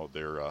 right now.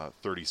 They're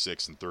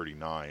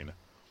 36-39,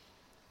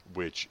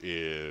 which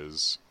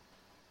is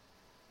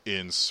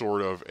in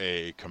sort of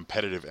a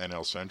competitive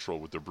NL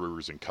Central with the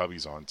Brewers and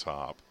Cubbies on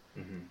top.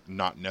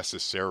 Not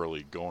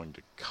necessarily going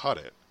to cut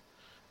it,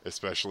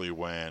 especially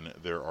when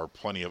there are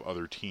plenty of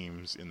other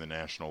teams in the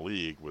National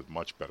League with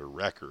much better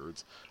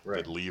records.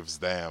 That leaves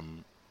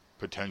them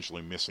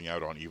potentially missing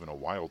out on even a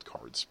wild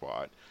card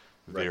spot.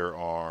 There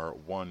are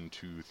 1,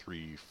 2,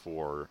 3,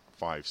 4,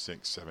 5,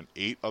 6, 7,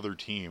 8 other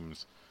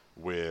teams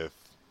with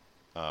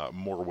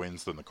more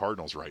wins than the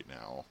Cardinals right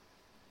now.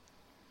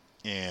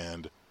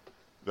 And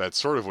that's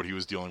sort of what he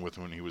was dealing with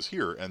when he was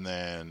here. And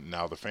then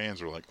now the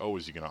fans are like, oh,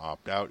 is he going to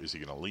opt out? Is he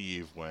going to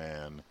leave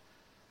when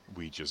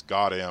we just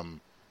got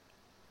him?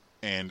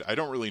 And I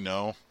don't really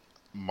know.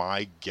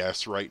 My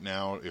guess right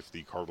now, if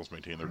the Cardinals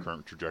maintain their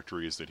current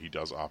trajectory, is that he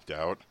does opt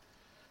out.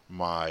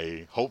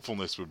 My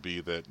hopefulness would be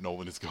that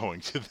Nolan is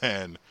going to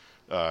then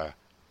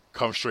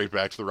come straight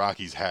back to the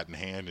Rockies hat in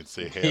hand and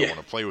say, hey, I want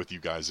to play with you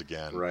guys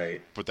again.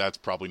 Right. But that's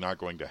probably not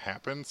going to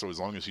happen. So as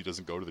long as he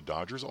doesn't go to the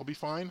Dodgers, I'll be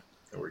fine.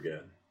 And we're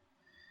good.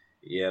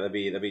 Yeah,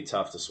 that'd be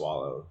tough to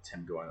swallow,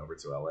 Tim going over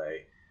to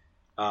LA.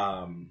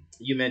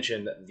 You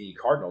mentioned the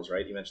Cardinals,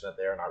 right? You mentioned that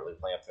they're not really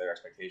playing up to their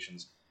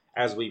expectations.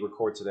 As we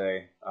record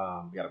today,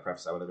 we got to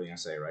preface that with everything I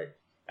say, right?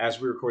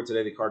 As we record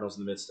today, the Cardinals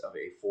in the midst of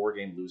a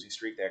 4-game losing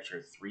streak. They actually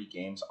have 3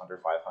 games under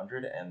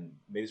 500, and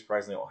maybe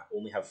surprisingly,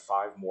 only have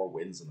 5 more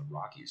wins than the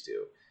Rockies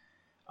do.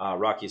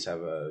 Rockies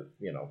have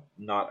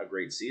not a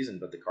great season,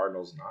 but the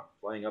Cardinals not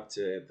playing up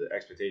to the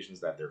expectations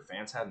that their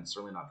fans had, and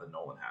certainly not that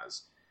Nolan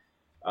has.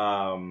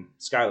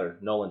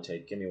 Skyler, Nolan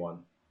take. Give me one.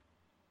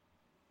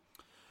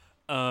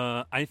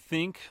 I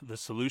think the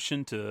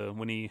solution to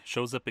when he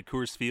shows up at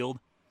Coors Field,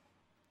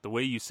 the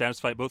way you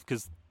satisfy both,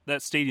 because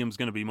that stadium's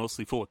going to be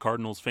mostly full of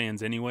Cardinals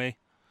fans anyway.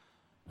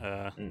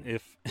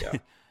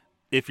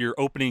 If your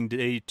opening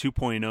day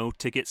 2.0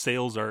 ticket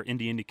sales are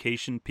any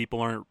indication,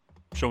 people aren't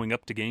showing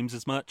up to games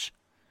as much.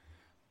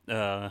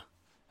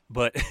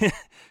 But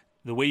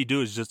the way you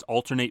do is just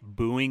alternate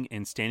booing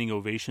and standing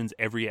ovations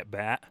every at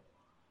bat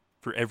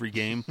for every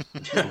game.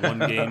 So one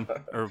game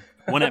or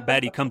one at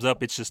bat he comes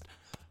up, it's just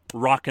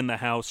rocking the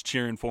house,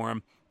 cheering for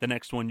him. The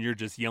next one you're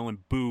just yelling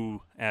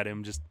boo at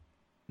him just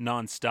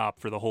nonstop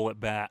for the whole at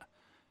bat,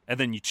 and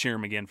then you cheer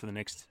him again for the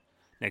next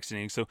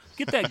inning. So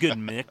get that good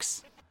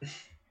mix.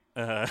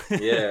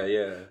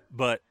 Yeah.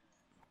 But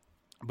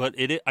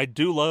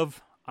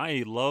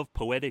I love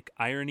poetic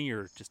irony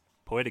or just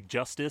poetic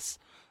justice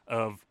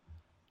of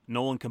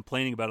Nolan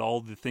complaining about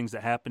all the things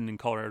that happened in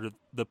Colorado,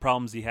 the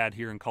problems he had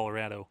here in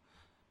Colorado.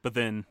 But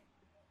then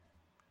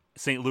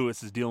St.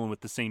 Louis is dealing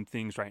with the same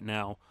things right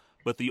now.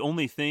 But the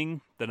only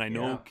thing that I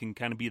know can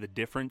kind of be the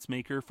difference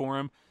maker for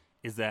him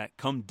is that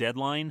come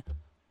deadline,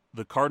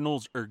 the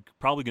Cardinals are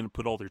probably going to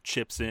put all their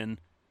chips in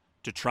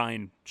to try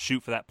and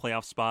shoot for that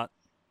playoff spot,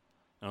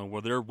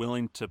 where they're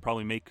willing to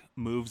probably make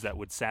moves that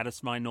would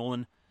satisfy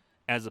Nolan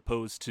as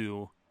opposed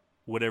to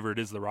whatever it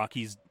is the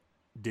Rockies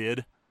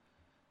did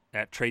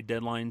at trade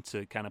deadline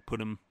to kind of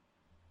put him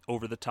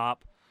over the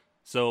top.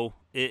 So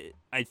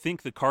I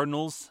think the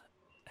Cardinals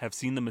have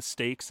seen the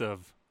mistakes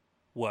of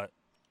what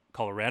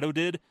Colorado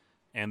did,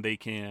 and they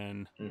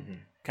can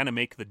kind of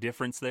make the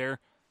difference there.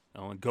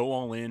 Go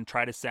all in,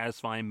 try to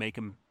satisfy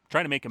him,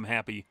 try to make him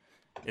happy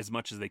as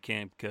much as they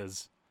can,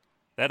 because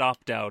that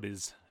opt-out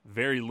is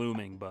very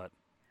looming. But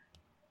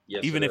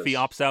even if he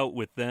opts out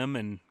with them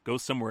and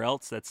goes somewhere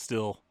else, that's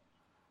still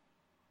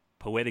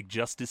poetic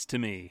justice to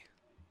me.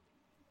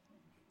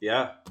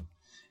 Yeah.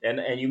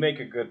 And you make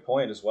a good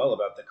point as well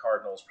about the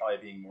Cardinals probably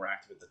being more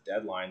active at the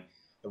deadline.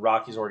 The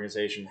Rockies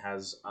organization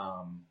has,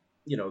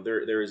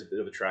 there is a bit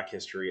of a track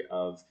history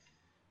of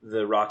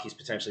the Rockies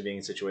potentially being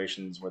in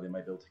situations where they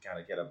might be able to kind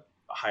of get a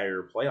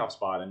higher playoff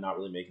spot and not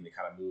really making the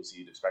kind of moves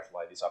you'd expect a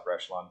lot of these upper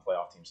echelon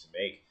playoff teams to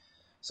make.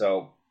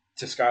 So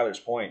to Skylar's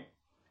point,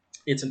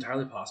 it's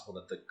entirely possible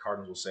that the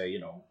Cardinals will say,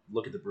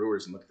 look at the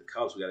Brewers and look at the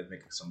Cubs. We got to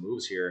make some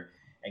moves here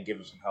and give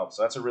them some help.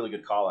 So that's a really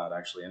good call out,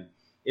 actually. And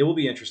it will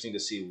be interesting to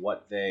see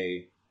what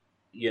they,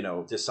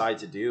 decide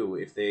to do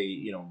if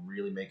they,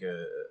 really make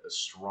a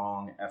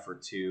strong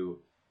effort to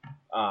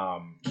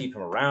keep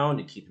him around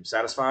and keep him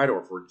satisfied,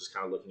 or if we're just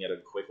kind of looking at a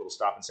quick little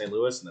stop in St.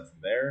 Louis and then from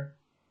there,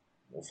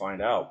 we'll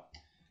find out.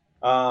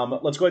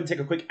 Let's go ahead and take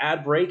a quick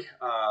ad break.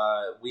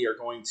 We are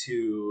going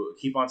to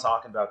keep on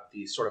talking about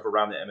the sort of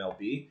around the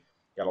MLB.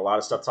 Got a lot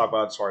of stuff to talk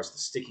about as far as the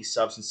sticky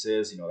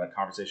substances. That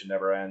conversation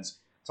never ends.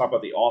 Talk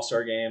about the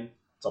All-Star game.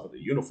 Talk about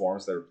the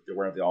uniforms they're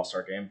wearing at the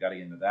All-Star game. Got to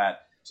get into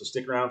that. So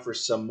stick around for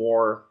some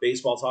more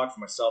baseball talk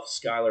from myself,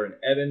 Skylar, and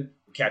Evan.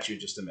 We'll catch you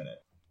in just a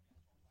minute.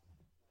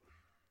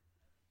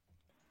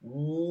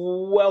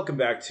 Welcome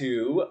back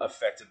to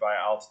Affected by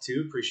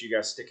Altitude. Appreciate you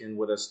guys sticking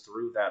with us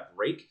through that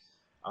break.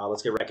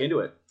 Let's get back into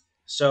it.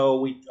 So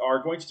we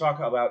are going to talk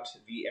about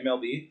the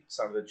MLB,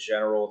 some of the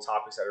general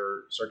topics that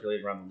are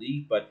circulating around the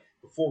league. But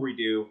before we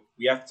do,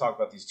 we have to talk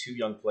about these two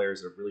young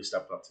players that have really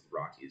stepped up to the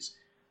Rockies.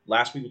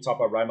 Last week we talked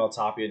about Raimel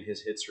Tapia and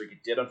his hit streak.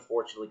 It did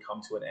unfortunately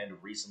come to an end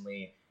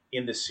recently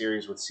in this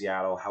series with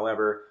Seattle.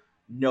 However,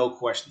 no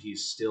question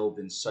he's still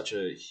been such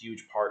a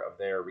huge part of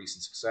their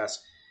recent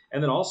success.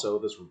 And then also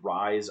this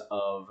rise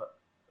of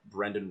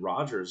Brendan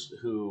Rodgers,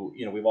 who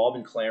we've all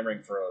been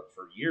clamoring for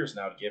years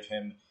now to give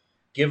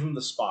him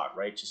the spot,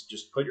 right?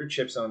 Just put your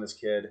chips on this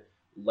kid,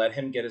 let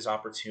him get his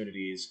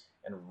opportunities,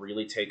 and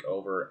really take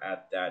over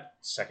at that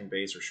second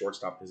base or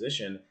shortstop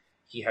position.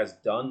 He has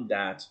done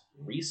that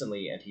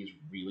recently, and he's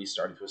really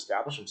starting to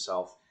establish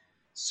himself.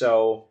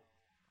 So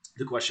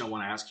the question I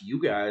want to ask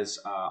you guys,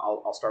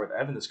 I'll start with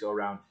Evan this go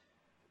around.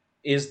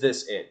 Is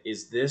this it?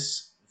 Is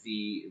this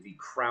the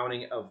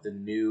crowning of the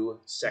new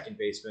second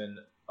baseman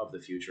of the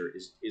future?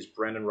 Is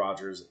Brendan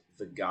Rodgers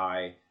the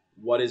guy?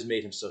 What has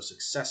made him so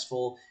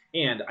successful?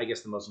 And I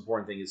guess the most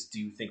important thing is,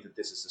 do you think that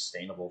this is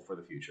sustainable for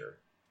the future?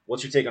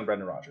 What's your take on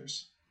Brendan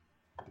Rodgers?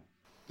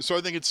 So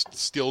I think it's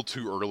still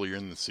too early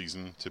in the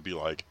season to be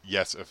like,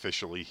 yes,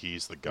 officially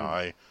he's the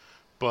guy.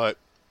 But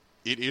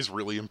it is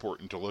really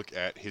important to look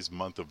at his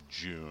month of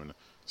June.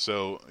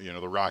 So,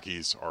 the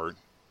Rockies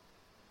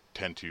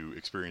tend to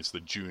experience the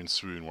June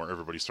swoon where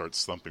everybody starts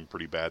slumping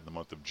pretty bad in the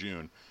month of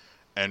June.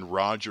 And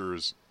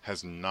Rodgers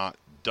has not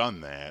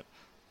done that.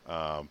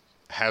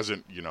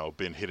 Hasn't,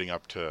 been hitting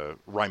up to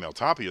Raimel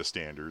Tapia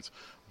standards.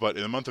 But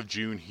in the month of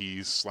June,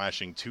 he's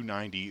slashing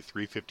 290,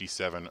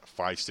 357,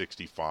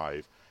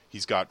 565.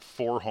 He's got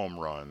 4 home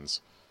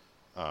runs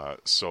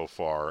so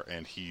far,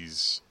 and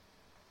he's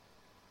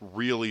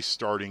really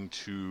starting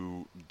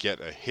to get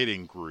a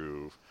hitting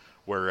groove,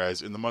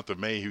 whereas in the month of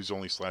May, he was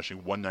only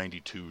slashing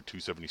 192,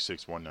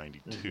 276,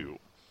 192.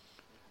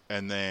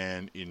 And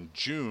then in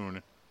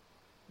June,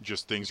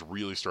 just things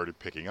really started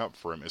picking up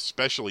for him,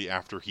 especially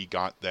after he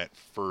got that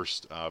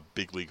first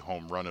big league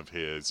home run of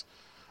his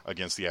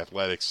against the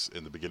Athletics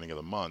in the beginning of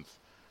the month.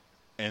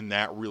 And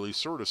that really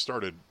sort of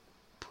started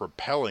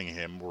propelling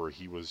him, where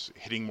he was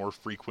hitting more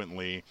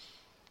frequently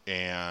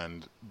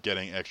and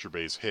getting extra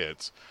base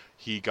hits.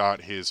 He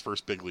got his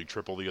first big league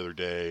triple the other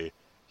day.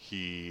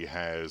 He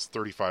has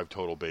 35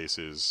 total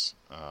bases.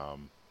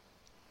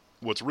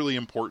 What's really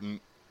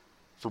important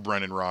for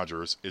Brendan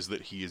Rodgers is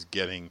that he is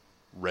getting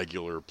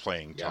regular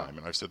playing time.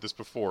 And I've said this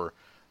before,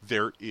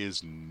 there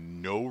is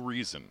no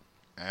reason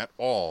at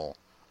all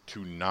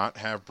to not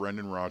have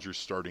Brendan Rodgers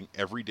starting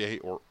every day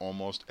or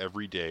almost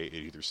every day at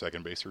either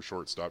second base or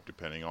shortstop,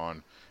 depending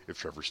on if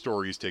Trevor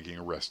Story is taking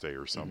a rest day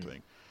or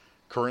something.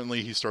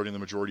 Currently, he's starting the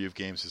majority of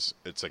games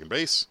at second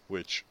base,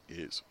 which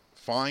is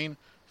fine.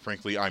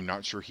 Frankly, I'm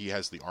not sure he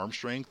has the arm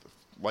strength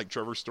like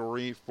Trevor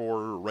Story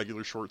for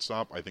regular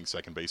shortstop. I think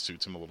second base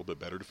suits him a little bit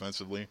better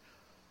defensively.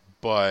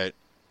 But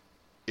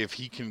if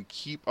he can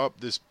keep up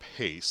this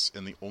pace,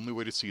 and the only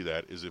way to see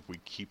that is if we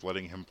keep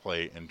letting him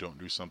play and don't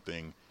do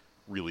something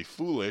really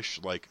foolish,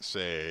 like,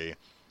 say,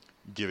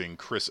 giving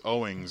Chris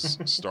Owings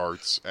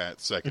starts at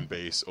second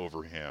base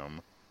over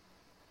him,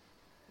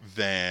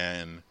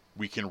 then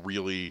we can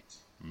really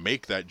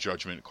make that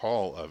judgment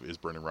call of, is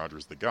Brendan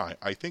Rodgers the guy?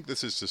 I think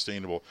this is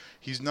sustainable.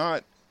 He's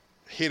not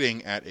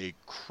hitting at a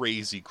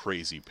crazy,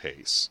 crazy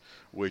pace,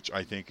 which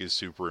I think is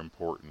super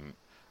important.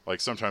 Like,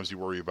 sometimes you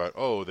worry about,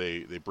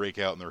 they break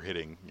out and they're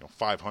hitting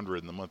 500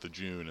 in the month of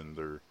June and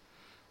they're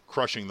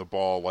crushing the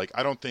ball. Like,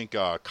 I don't think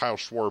Kyle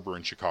Schwarber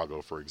in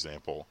Chicago, for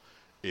example,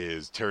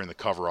 is tearing the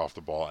cover off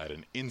the ball at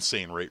an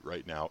insane rate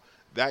right now.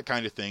 That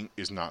kind of thing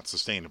is not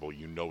sustainable.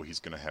 You know he's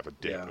going to have a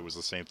dip. Yeah. It was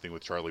the same thing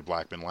with Charlie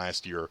Blackmon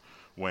last year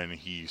when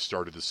he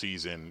started the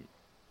season,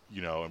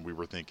 and we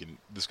were thinking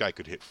this guy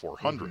could hit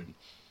 400.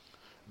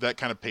 That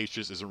kind of pace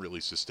just isn't really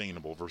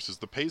sustainable versus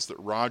the pace that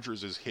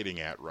Rodgers is hitting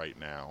at right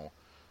now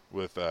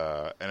with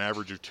an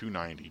average of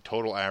 290,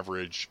 total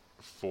average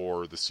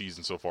for the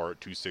season so far at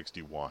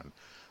 261.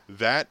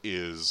 That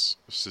is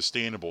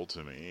sustainable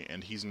to me,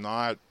 and he's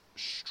not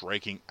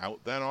striking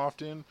out that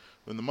often.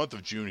 In the month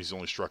of June, he's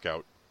only struck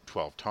out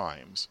 12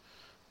 times,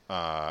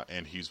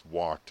 and he's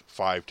walked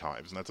 5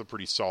 times, and that's a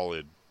pretty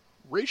solid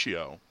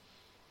ratio.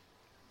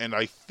 And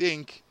I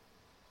think,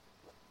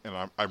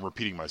 and I'm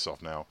repeating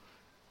myself now,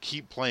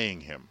 keep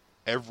playing him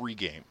every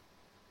game.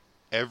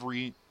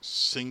 Every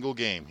single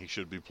game he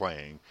should be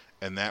playing,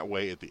 and that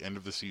way at the end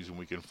of the season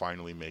we can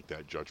finally make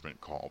that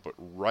judgment call. But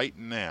right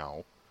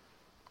now,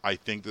 I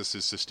think this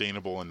is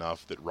sustainable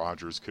enough that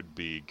Rodgers could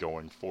be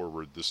going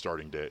forward the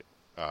starting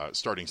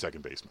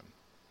second baseman.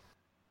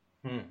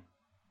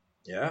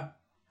 Yeah,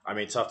 I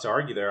mean, tough to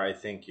argue there. I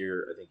think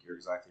you're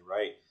exactly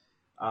right.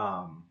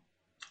 A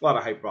lot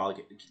of hyperbolic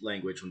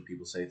language when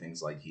people say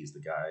things like he's the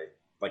guy,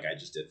 like I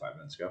just did 5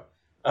 minutes ago.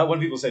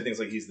 When people say things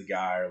like he's the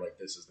guy or like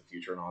this is the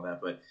future and all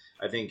that, but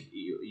I think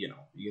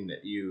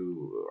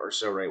you are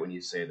so right when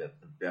you say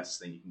that the best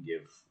thing you can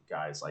give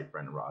guys like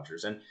Brendan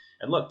Rodgers and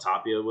look,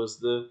 Tapia was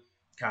the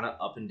kind of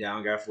up and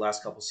down guy for the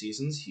last couple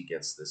seasons. He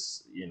gets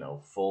this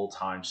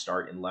full-time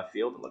start in left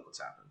field, and look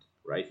what's happened,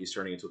 right? He's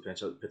turning into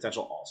a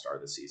potential all-star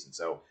this season.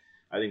 So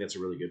I think that's a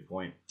really good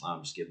point.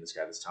 Just giving this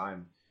guy this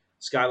time.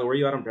 Skylar, where are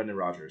you at on Brendan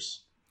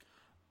Rodgers?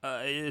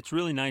 It's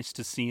really nice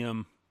to see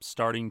him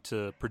starting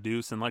to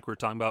produce, and like we were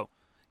talking about,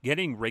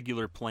 getting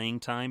regular playing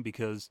time,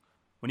 because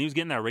when he was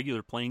getting that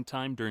regular playing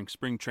time during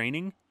spring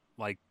training,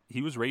 like,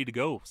 he was ready to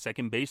go.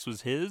 Second base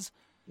was his,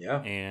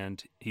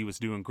 and he was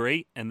doing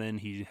great. And then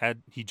he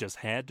just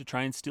had to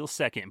try and steal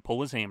second and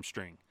pull his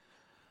hamstring.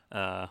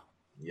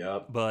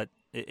 But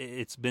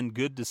it's been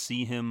good to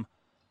see him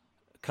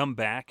come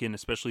back, and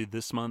especially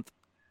this month,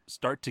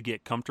 start to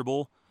get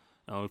comfortable.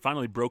 We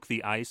finally broke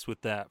the ice with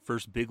that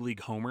first big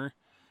league homer,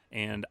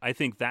 and I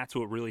think that's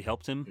what really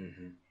helped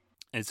him.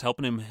 It's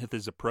helping him with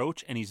his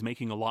approach, and he's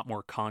making a lot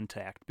more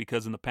contact,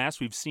 because in the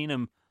past we've seen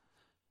him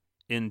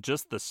in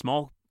just the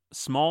small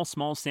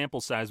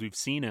sample size we've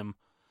seen him,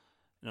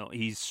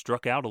 he's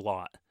struck out a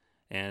lot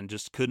and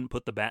just couldn't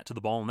put the bat to the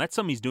ball. And that's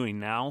something he's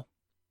doing now.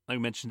 Like I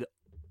mentioned,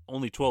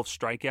 only 12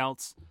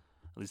 strikeouts,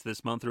 at least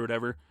this month or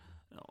whatever.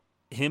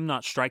 Him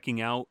not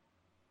striking out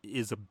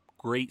is a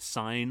great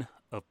sign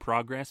of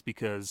progress,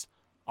 because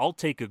I'll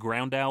take a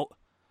ground out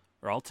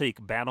or I'll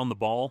take bat on the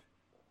ball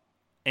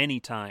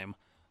anytime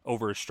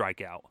over a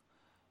strikeout,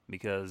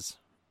 because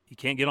you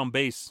can't get on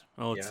base.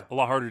 Well, it's a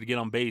lot harder to get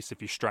on base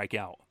if you strike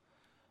out.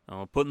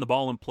 Putting the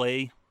ball in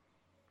play,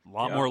 a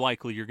lot more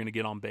likely you're going to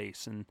get on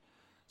base. And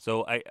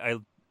so I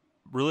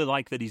really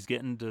like that he's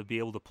getting to be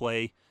able to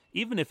play,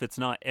 even if it's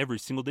not every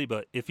single day.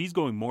 But if he's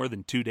going more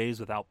than 2 days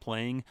without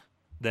playing,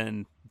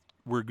 then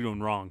we're doing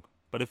wrong.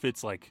 But if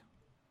it's like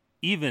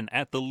even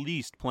at the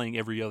least playing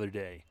every other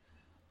day,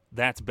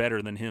 that's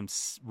better than him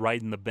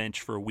riding the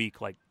bench for a week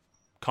like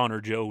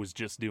Connor Joe was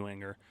just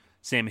doing, or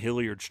Sam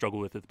Hilliard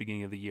struggled with at the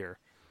beginning of the year.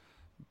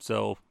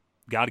 So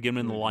got to get him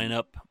in the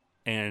lineup,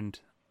 and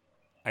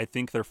I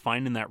think they're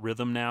finding that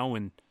rhythm now.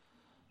 And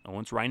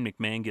once Ryan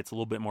McMahon gets a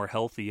little bit more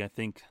healthy, I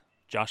think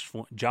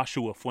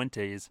Joshua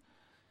Fuentes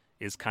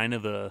is kind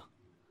of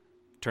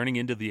turning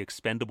into the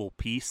expendable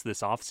piece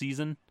this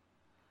offseason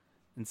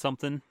and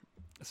something.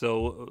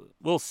 So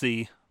we'll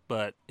see,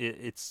 but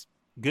it's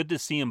good to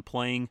see him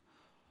playing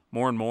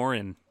more and more.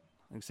 And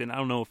like I said, I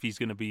don't know if he's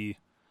going to be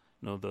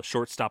the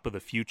shortstop of the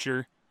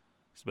future,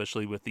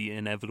 especially with the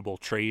inevitable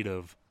trade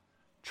of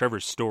Trevor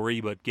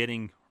Story, but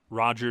getting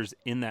Rodgers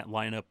in that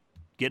lineup,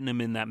 getting him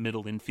in that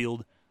middle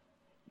infield,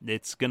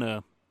 it's going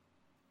to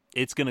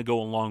it's going to go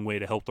a long way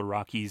to help the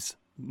Rockies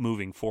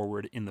moving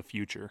forward in the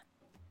future.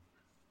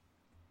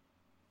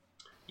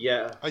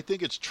 Yeah. I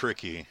think it's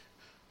tricky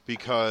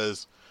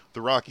because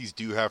the Rockies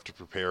do have to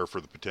prepare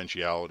for the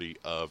potentiality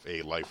of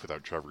a life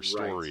without Trevor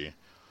Story, Right.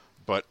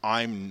 but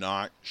I'm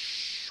not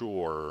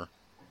sure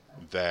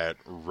that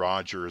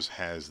Rogers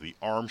has the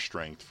arm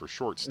strength for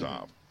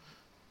shortstop.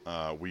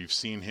 We've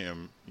seen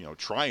him,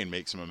 try and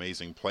make some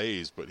amazing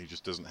plays, but he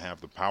just doesn't have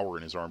the power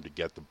in his arm to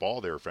get the ball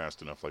there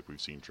fast enough like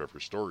we've seen Trevor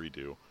Story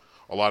do.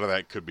 A lot of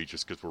that could be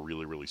just because we're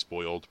really, really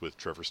spoiled with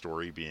Trevor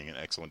Story being an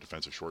excellent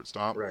defensive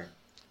shortstop. Right.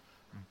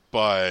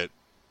 But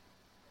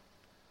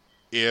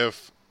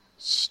if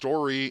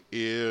Story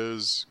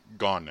is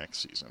gone next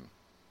season,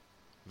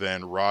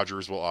 then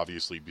Rogers will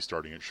obviously be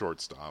starting at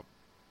shortstop.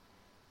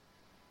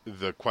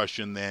 The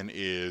question then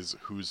is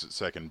who's at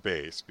second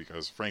base,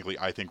 because frankly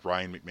I think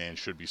Ryan McMahon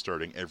should be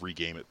starting every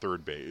game at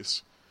third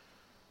base,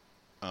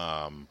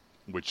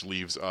 which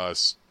leaves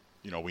us,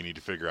 we need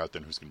to figure out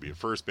then who's going to be at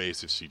first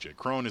base if CJ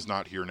Cron is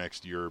not here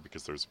next year,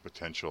 because there's a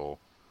potential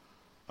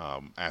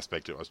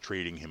aspect of us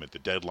trading him at the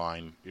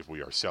deadline if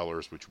we are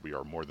sellers, which we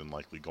are more than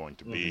likely going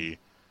to be.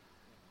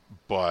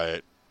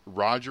 But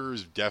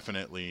Rogers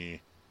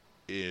definitely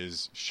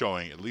is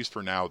showing, at least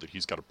for now, that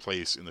he's got a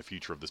place in the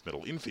future of this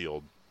middle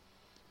infield.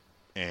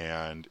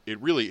 And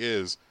it really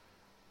is,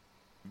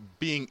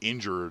 being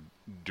injured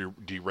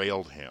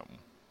derailed him.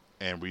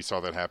 And we saw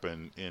that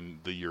happen in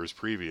the years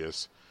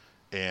previous.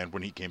 And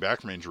when he came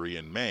back from injury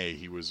in May,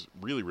 he was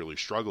really, really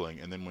struggling.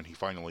 And then when he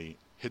finally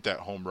hit that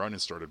home run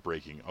and started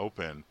breaking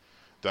open,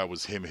 that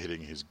was him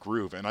hitting his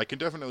groove. And I can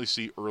definitely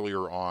see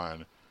earlier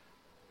on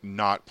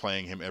not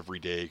playing him every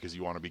day because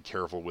you want to be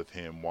careful with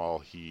him while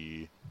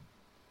he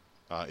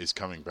is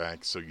coming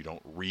back so you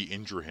don't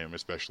re-injure him,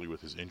 especially with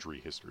his injury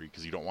history,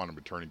 because you don't want him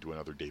to turn into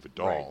another David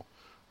Dahl, Right.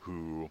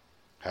 who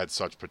had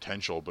such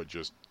potential but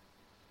just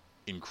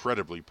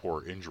incredibly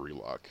poor injury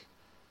luck.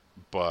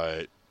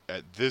 But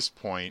at this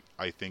point,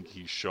 I think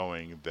he's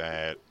showing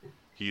that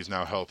he's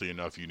now healthy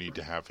enough you need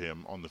to have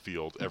him on the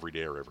field every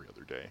day or every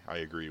other day. I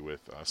agree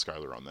with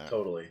Skyler on that.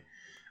 Totally.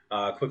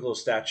 Quick little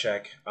stat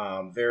check.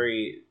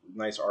 Very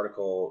nice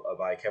article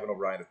by Kevin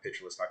O'Brien of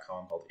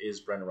PitcherList.com called "Is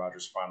Brendan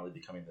Rodgers Finally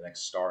Becoming the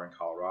Next Star in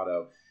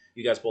Colorado?"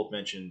 You guys both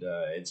mentioned,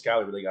 and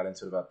Skyler really got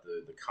into it about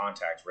the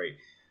contact rate.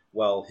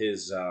 Well,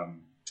 his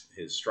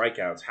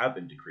strikeouts have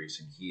been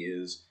decreasing. He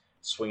is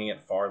swinging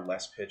at far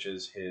less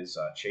pitches. His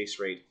chase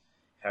rate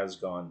has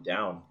gone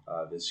down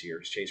this year.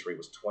 His chase rate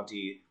was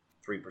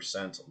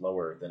 23%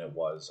 lower than it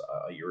was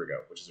a year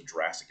ago, which is a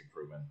drastic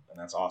improvement. And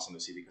that's awesome to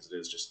see because it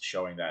is just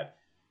showing that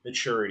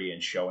maturity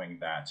and showing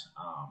that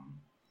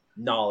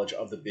knowledge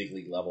of the big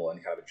league level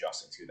and kind of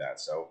adjusting to that.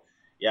 So,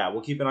 yeah,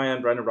 we'll keep an eye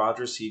on Brendan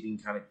Rodgers, see if he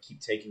can kind of keep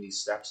taking these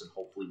steps and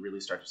hopefully really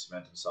start to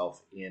cement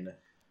himself in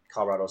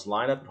Colorado's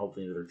lineup and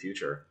hopefully into their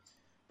future.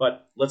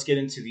 But let's get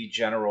into the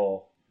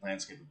general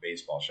landscape of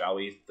baseball, shall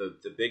we?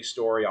 The big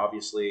story,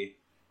 obviously,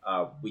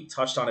 we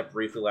touched on it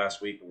briefly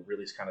last week, but we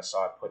really kind of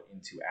saw it put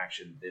into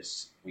action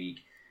this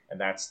week. And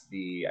that's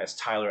as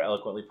Tyler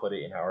eloquently put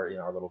it in our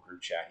little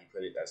group chat, he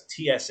put it as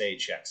TSA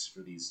checks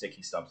for these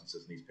sticky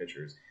substances in these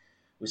pitchers.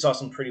 We saw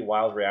some pretty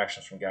wild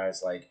reactions from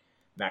guys like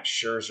Max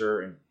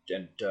Scherzer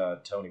and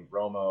Tony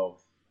Romo,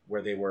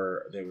 where they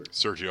were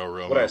Sergio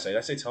Romo. What did I say? Did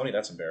I say Tony?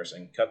 That's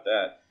embarrassing. Cut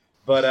that.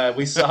 But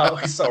we saw,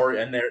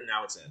 and there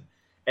now it's in.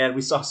 And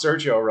we saw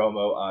Sergio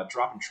Romo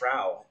dropping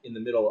trowel in the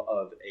middle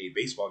of a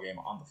baseball game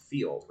on the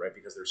field, right?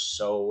 Because they're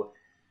so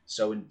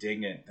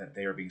indignant that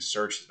they are being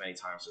searched as many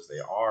times as they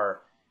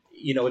are.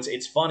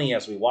 It's funny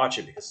as we watch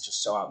it because it's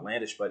just so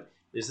outlandish. But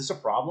is this a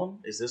problem?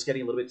 Is this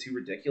getting a little bit too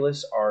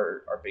ridiculous?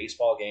 Are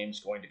baseball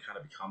games going to kind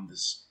of become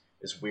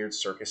this weird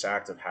circus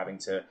act of having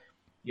to,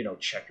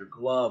 check your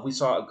glove? We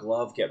saw a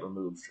glove get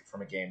removed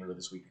from a game earlier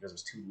this week because it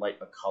was too light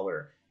a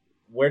color.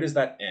 Where does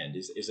that end?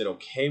 Is it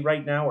okay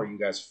right now? Are you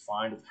guys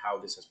fine with how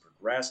this has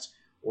progressed?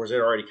 Or is it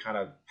already kind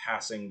of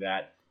passing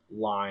that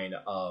line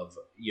of,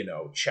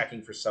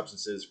 checking for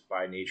substances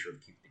by nature of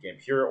keeping the game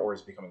pure, or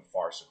is it becoming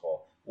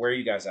farcical? Where are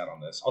you guys at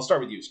on this? I'll start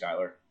with you,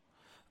 Skyler.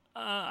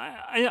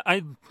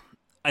 I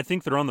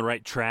think they're on the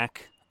right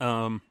track.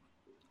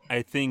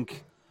 I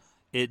think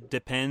it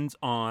depends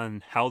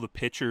on how the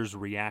pitchers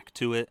react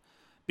to it,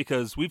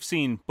 because we've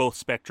seen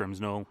both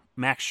spectrums.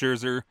 Max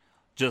Scherzer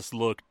just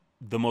looked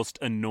the most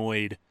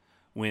annoyed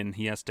when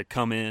he has to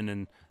come in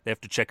and they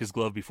have to check his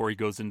glove before he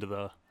goes into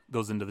the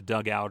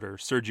dugout, or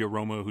Sergio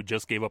Romo, who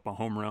just gave up a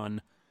home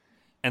run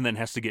and then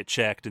has to get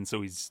checked, and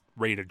so he's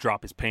ready to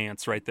drop his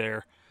pants right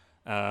there.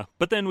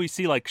 But then we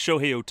see like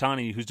Shohei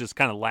Ohtani, who's just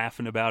kind of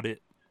laughing about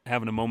it,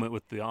 having a moment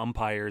with the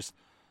umpires.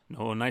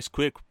 A nice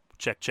quick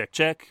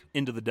check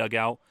into the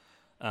dugout.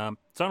 So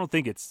I don't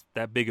think it's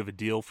that big of a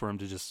deal for him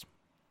to just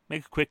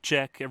make a quick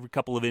check every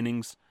couple of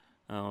innings,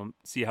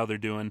 see how they're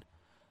doing,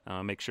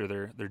 make sure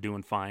they're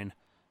doing fine.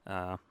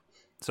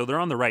 So they're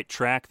on the right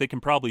track. They can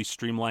probably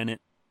streamline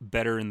it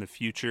better in the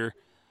future,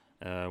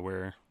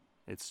 where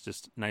it's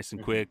just nice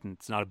and quick and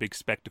it's not a big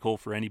spectacle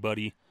for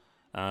anybody.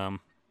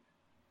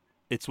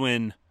 It's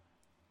when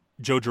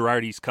Joe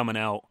Girardi's coming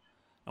out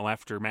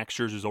after Max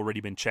Scherzer's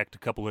already been checked a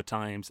couple of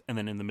times, and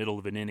then in the middle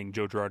of an inning,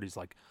 Joe Girardi's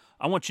like,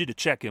 I want you to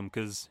check him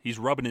because he's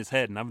rubbing his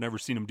head, and I've never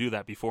seen him do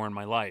that before in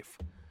my life.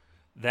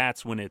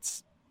 That's when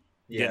it's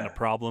getting a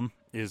problem,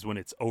 is when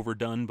it's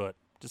overdone, but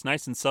just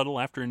nice and subtle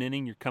after an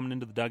inning, you're coming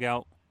into the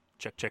dugout,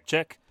 check, check,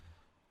 check,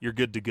 you're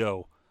good to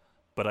go.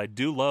 But I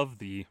do love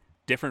the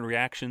different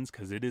reactions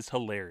because it is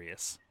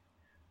hilarious.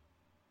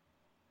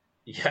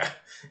 Yeah,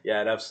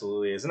 it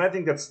absolutely is. And I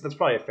think that's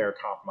probably a fair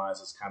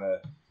compromise. It's kind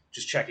of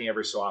just checking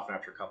every so often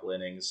after a couple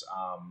innings.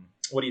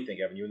 What do you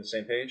think, Evan? You on the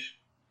same page?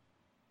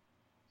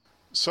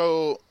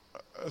 So,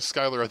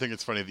 Skylar, I think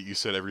it's funny that you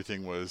said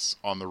everything was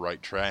on the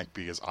right track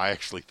because I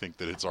actually think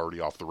that it's already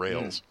off the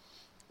rails.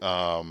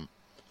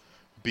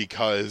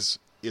 Because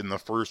in the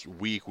first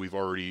week, we've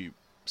already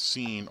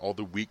seen all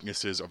the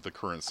weaknesses of the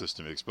current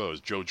system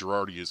exposed. Joe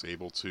Girardi is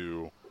able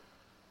to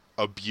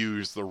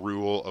abuse the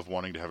rule of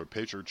wanting to have a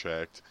pitcher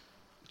checked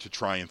to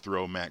try and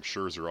throw Max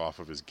Scherzer off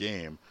of his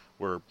game,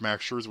 where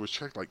Max Scherzer was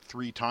checked like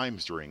 3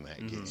 times during that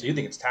game. So you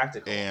think it's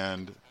tactical?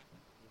 And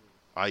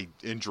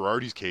in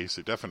Girardi's case,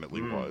 it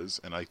definitely was.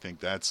 And I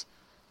think that's,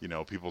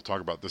 people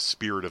talk about the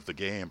spirit of the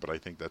game, but I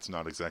think that's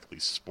not exactly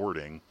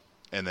sporting.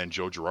 And then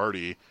Joe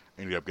Girardi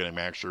ended up getting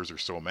Max Scherzer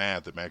so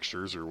mad that Max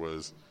Scherzer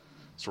was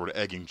sort of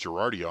egging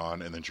Girardi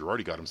on, and then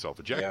Girardi got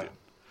himself ejected.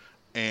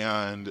 Yeah.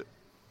 And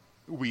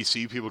we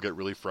see people get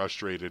really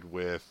frustrated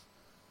with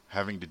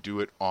having to do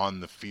it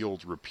on the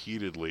field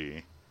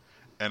repeatedly.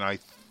 And I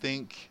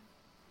think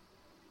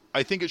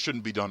it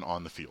shouldn't be done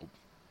on the field.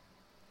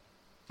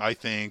 I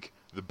think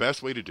the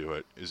best way to do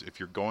it is if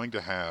you're going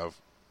to have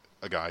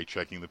a guy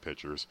checking the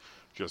pitchers,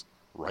 just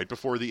right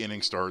before the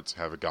inning starts,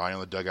 have a guy on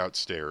the dugout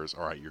stairs.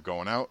 All right, you're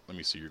going out. Let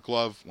me see your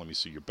glove. Let me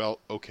see your belt.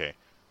 Okay,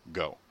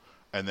 go.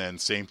 And then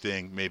same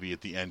thing maybe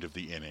at the end of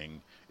the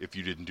inning if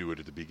you didn't do it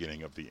at the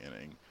beginning of the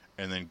inning.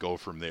 And then go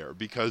from there.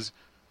 Because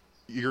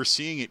you're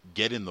seeing it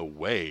get in the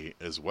way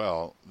as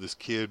well. This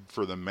kid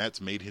for the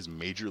Mets made his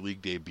major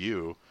league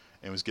debut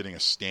and was getting a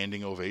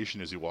standing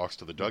ovation as he walks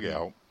to the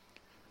dugout.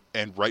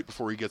 And right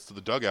before he gets to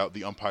the dugout,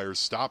 the umpires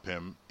stop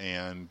him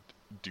and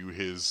do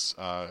his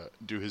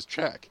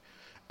check.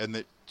 And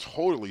that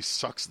totally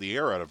sucks the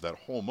air out of that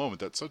whole moment.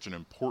 That's such an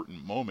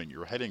important moment.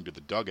 You're heading to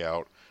the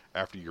dugout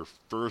after your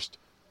first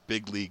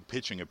big league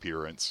pitching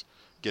appearance,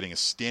 getting a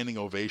standing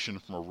ovation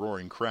from a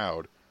roaring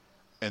crowd,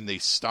 and they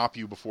stop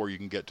you before you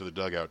can get to the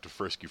dugout to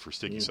frisk you for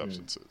sticky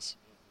substances.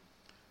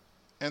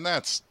 And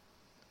that's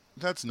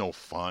no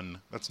fun.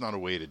 That's not a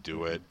way to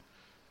do it.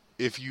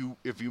 If you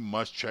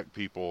must check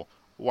people,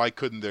 why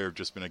couldn't there have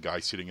just been a guy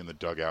sitting in the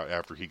dugout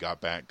after he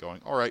got back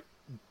going, all right,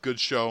 good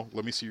show,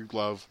 let me see your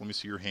glove, let me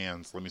see your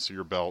hands, let me see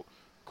your belt,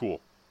 cool.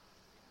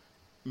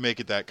 Make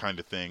it that kind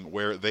of thing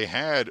where they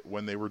had,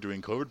 when they were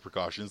doing COVID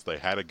precautions, they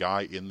had a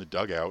guy in the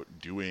dugout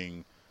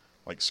doing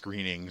like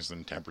screenings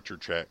and temperature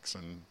checks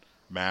and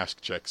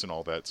mask checks and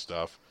all that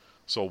stuff.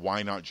 So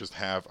why not just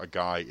have a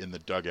guy in the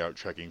dugout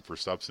checking for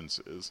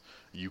substances?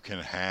 You can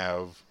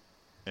have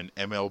an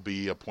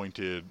MLB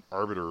appointed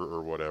arbiter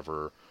or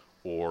whatever,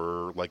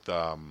 or like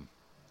the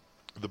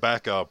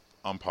backup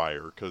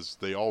umpire, because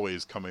they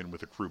always come in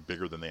with a crew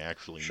bigger than they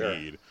actually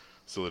need,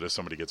 so that if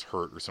somebody gets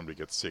hurt or somebody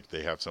gets sick,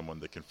 they have someone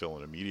that can fill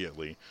in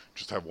immediately.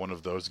 Just have one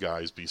of those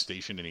guys be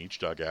stationed in each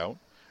dugout,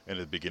 and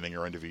at the beginning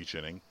or end of each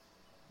inning,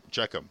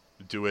 check them.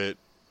 Do it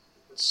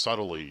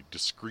subtly,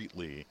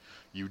 discreetly.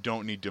 You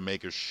don't need to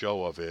make a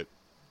show of it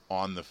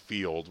on the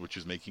field, which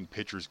is making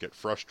pitchers get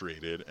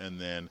frustrated.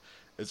 And then,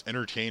 as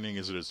entertaining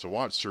as it is to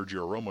watch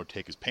Sergio Romo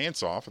take his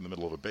pants off in the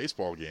middle of a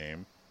baseball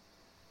game,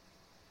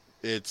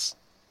 it's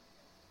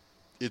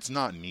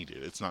not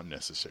needed. It's not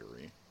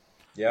necessary.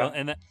 Yeah,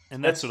 well,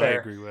 and that's what fair.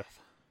 I agree with.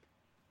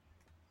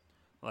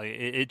 Like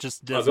it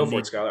just doesn't. Go for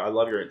it, Skylar. I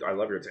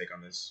love your take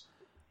on this.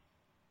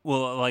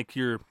 Well, like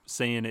you're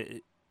saying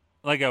it,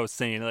 like I was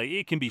saying, like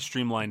it can be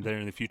streamlined there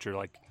in the future.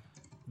 Like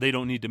they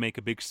don't need to make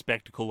a big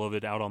spectacle of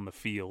it out on the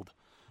field,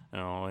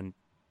 and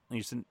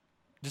you said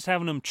just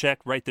having them check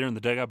right there in the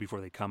dugout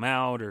before they come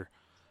out, or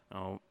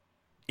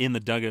in the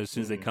dugout as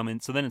soon as they come in.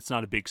 So then it's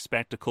not a big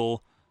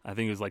spectacle. I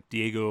think it was like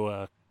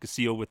Diego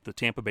Castillo with the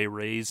Tampa Bay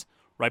Rays.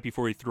 Right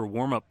before he threw a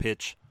warm-up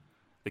pitch,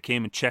 they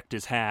came and checked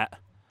his hat.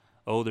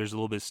 Oh, there's a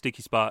little bit of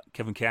sticky spot.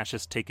 Kevin Cash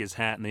has to take his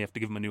hat, and they have to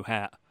give him a new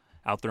hat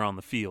out there on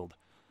the field.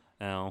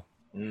 Now,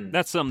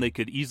 that's something they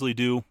could easily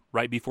do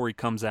right before he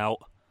comes out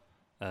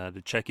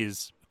to check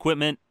his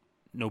equipment.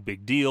 No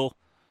big deal.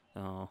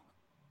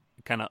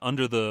 Kind of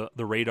under the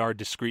radar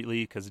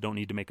discreetly, because they don't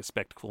need to make a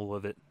spectacle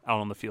of it out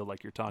on the field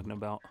like you're talking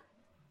about.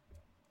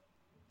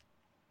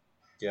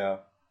 Yeah,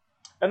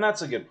 and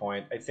that's a good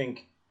point. I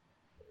think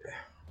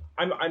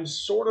I'm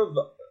sort of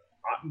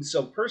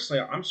so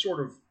personally I'm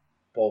sort of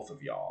both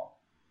of y'all,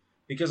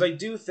 because I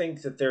do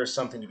think that there's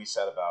something to be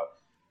said about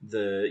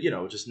the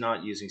just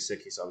not using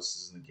sticky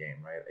substances in the game,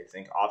 right? I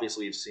think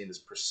obviously you've seen this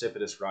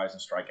precipitous rise in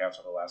strikeouts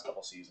over the last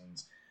couple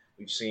seasons.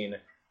 We've seen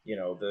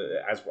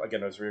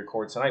as we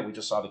record tonight, we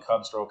just saw the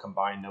Cubs throw a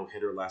combined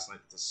no-hitter last night.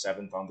 That's the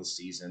 7th on the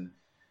season.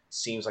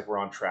 Seems like we're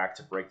on track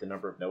to break the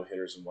number of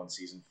no-hitters in one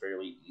season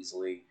fairly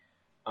easily.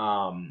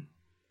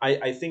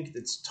 I think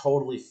it's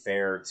totally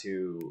fair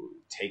to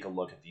take a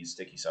look at these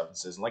sticky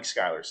substances and, like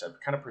Skylar said,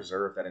 kind of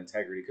preserve that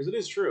integrity, because it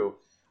is true.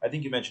 I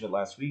think you mentioned it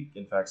last week,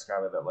 in fact,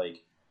 Skylar, that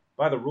like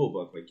by the rule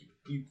book, like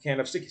you can't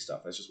have sticky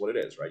stuff. That's just what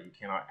it is, right? You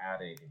cannot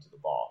add anything to the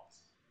ball.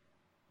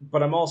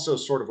 But I'm also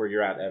sort of where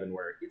you're at, Evan,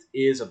 where it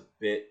is a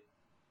bit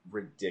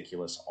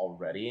ridiculous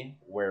already,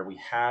 where we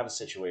have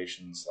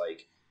situations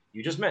like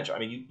you just mentioned. I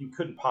mean, you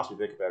couldn't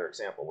possibly pick a better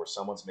example where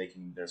someone's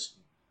making this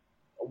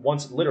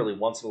literally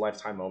once in a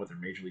lifetime moment, their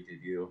major league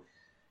debut,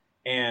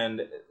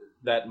 and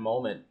that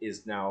moment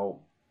is now,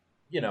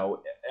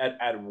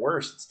 at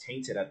worst it's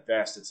tainted, at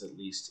best it's at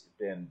least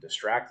been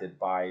distracted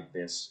by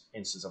this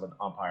instance of an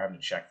umpire having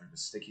to check for the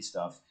sticky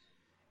stuff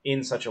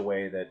in such a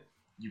way that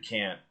you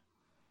can't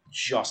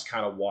just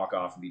kind of walk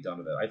off and be done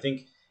with it. I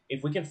think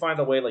if we can find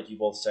a way, like you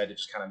both said, to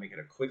just kind of make it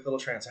a quick little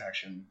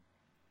transaction,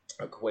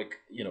 a quick,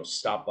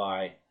 stop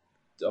by,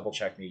 double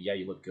check me, yeah,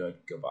 you look good,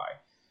 goodbye.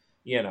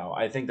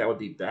 I think that would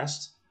be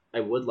best. I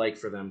would like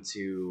for them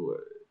to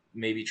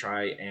maybe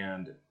try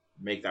and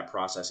make that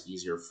process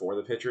easier for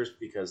the pitchers,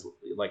 because,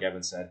 like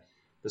Evan said,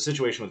 the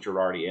situation with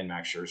Girardi and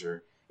Max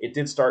Scherzer, it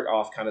did start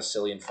off kind of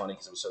silly and funny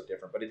because it was so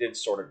different, but it did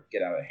sort of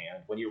get out of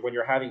hand. When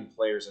you're having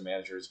players and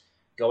managers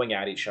going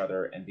at each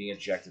other and being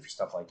ejected for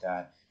stuff like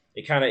that,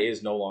 it kind of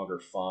is no longer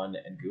fun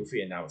and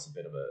goofy, and now it's a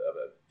bit of a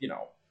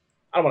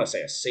I don't want to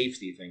say a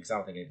safety thing, because I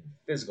don't think anything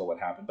physical would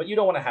happen, but you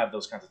don't want to have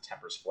those kinds of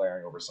tempers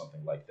flaring over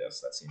something like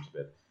this. That seems a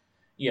bit,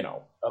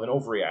 of an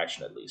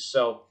overreaction at least.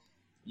 So,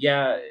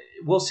 yeah,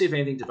 we'll see if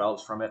anything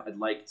develops from it. I'd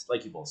like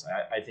you both say,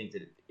 I think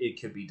that it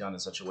could be done in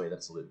such a way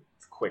that's a little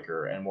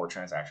quicker and more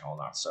transactional,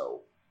 not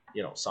so,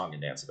 song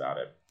and dance about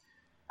it.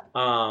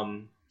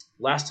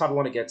 Last topic I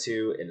want to get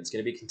to, and it's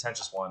going to be a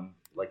contentious one,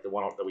 like the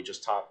one that we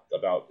just talked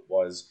about,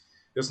 was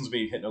this one's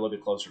going to be hitting a little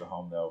bit closer to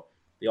home, though.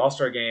 The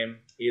All-Star Game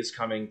is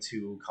coming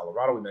to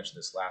Colorado. We mentioned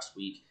this last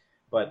week,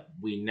 but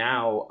we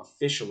now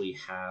officially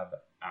have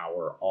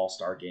our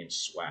All-Star Game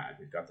swag.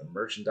 We've got the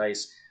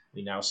merchandise.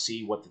 We now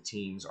see what the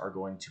teams are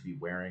going to be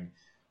wearing.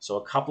 So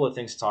a couple of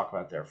things to talk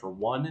about there. For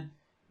one,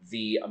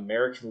 the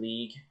American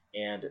League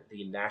and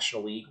the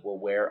National League will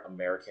wear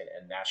American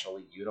and National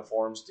League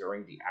uniforms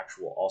during the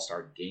actual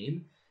All-Star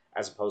Game,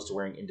 as opposed to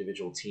wearing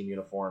individual team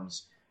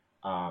uniforms.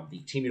 The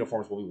team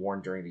uniforms will be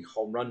worn during the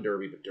Home Run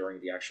Derby, but during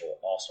the actual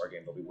All-Star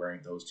Game, they'll be wearing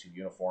those two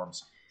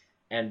uniforms.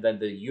 And then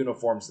the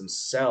uniforms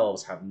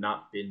themselves have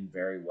not been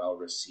very well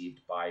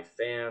received by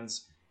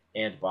fans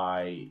and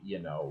by,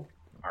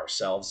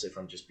 ourselves, if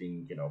I'm just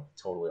being,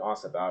 totally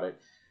honest about it.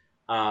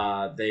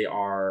 They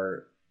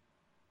are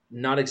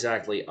not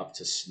exactly up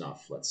to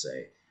snuff, let's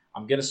say.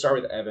 I'm going to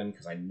start with Evan,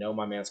 because I know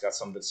my man's got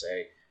something to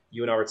say.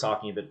 You and I were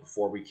talking a bit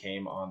before we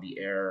came on the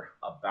air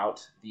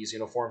about these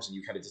uniforms, and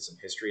you kind of did some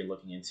history and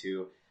looking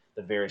into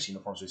the various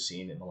uniforms we've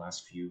seen in the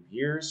last few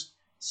years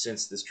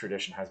since this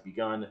tradition has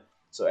begun.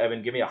 So,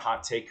 Evan, give me a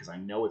hot take, because I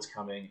know it's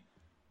coming.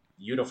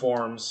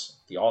 Uniforms,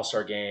 the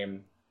All-Star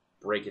Game,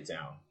 break it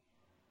down.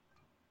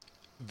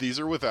 These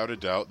are without a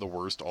doubt the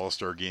worst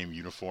All-Star Game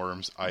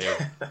uniforms I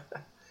have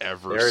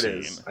ever there seen. There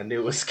it is. I knew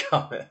it was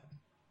coming.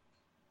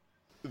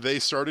 They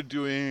started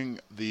doing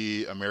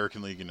the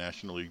American League and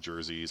National League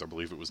jerseys, I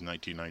believe it was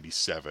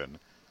 1997,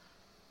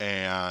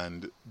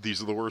 and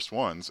these are the worst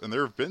ones. And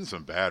there have been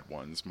some bad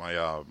ones.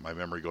 My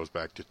memory goes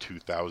back to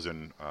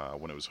 2000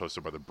 when it was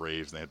hosted by the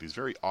Braves, and they had these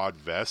very odd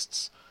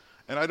vests.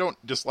 And I don't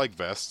dislike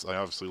vests. I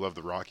obviously love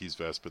the Rockies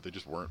vest, but they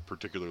just weren't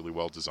particularly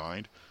well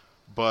designed.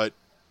 But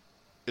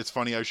it's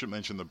funny I should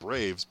mention the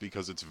Braves,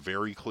 because it's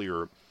very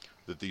clear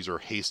that these are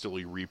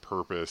hastily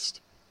repurposed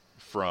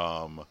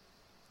from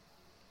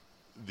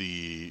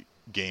the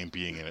game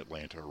being in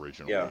Atlanta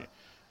originally. Yeah.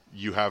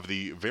 You have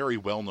the very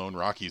well-known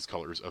Rockies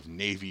colors of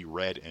navy,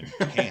 red, and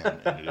tan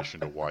in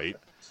addition to white,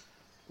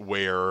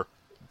 where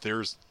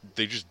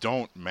they just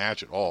don't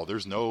match at all.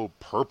 There's no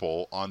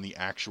purple on the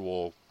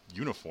actual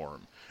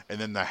uniform. And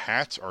then the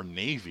hats are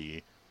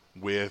navy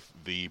with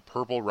the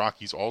purple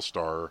Rockies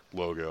All-Star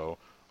logo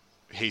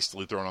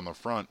hastily thrown on the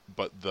front,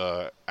 but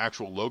the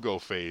actual logo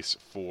face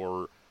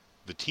for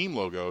the team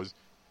logos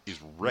is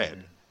red.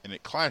 Mm-hmm. And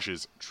it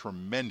clashes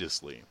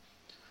tremendously.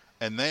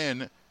 And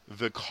then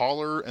the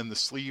collar and the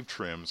sleeve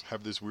trims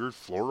have this weird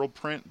floral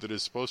print that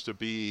is supposed to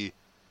be...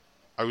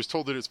 I was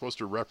told that it's supposed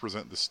to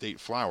represent the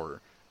state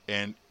flower.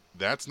 And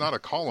that's not a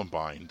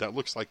columbine. That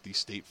looks like the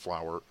state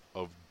flower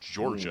of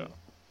Georgia.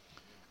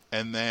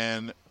 And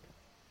then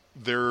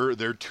they're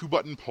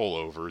two-button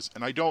pullovers.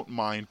 And I don't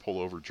mind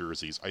pullover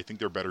jerseys. I think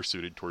they're better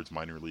suited towards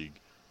minor league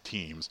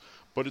teams.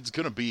 But it's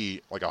going to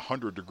be like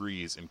 100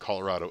 degrees in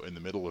Colorado in the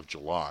middle of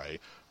July.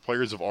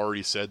 Players have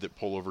already said that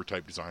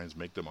pullover-type designs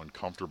make them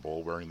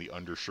uncomfortable. Wearing the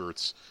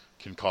undershirts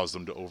can cause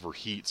them to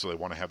overheat, so they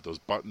want to have those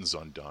buttons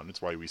undone.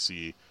 It's why we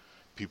see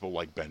people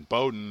like Ben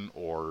Bowden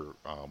or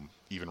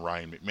even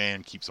Ryan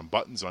McMahon keep some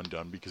buttons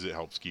undone, because it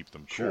helps keep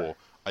them cool. Sure.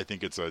 I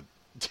think it's a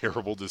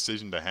terrible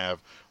decision to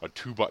have a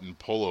two-button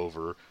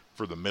pullover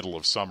for the middle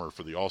of summer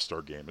for the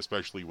All-Star Game,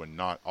 especially when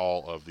not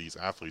all of these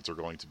athletes are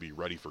going to be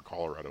ready for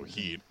Colorado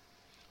heat.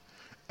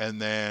 And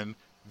then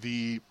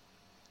the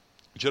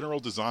general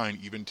design,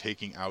 even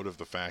taking out of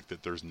the fact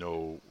that there's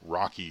no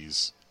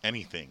Rockies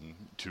anything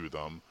to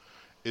them,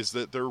 is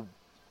that they're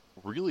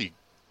really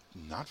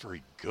not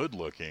very good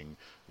looking.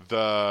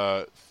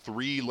 The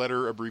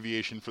 3-letter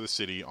abbreviation for the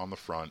city on the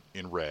front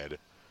in red,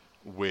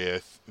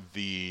 with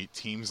the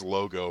team's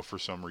logo for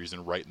some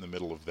reason right in the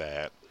middle of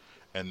that,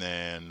 and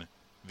then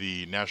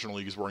the National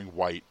League is wearing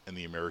white and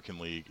the American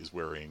League is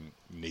wearing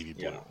navy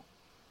blue. Yeah.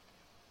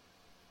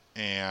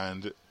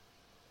 And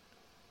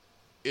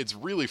it's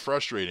really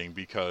frustrating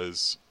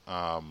because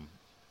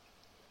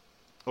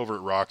over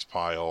at Rock's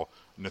Pile,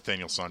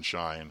 Nathaniel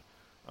Sunshine,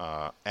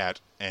 at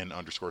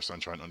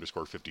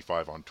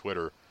n_sunshine_55 on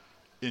Twitter,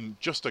 in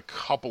just a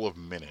couple of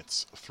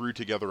minutes, threw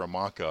together a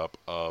mock-up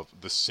of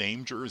the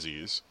same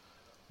jerseys,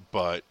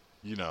 but,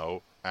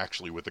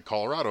 actually with the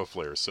Colorado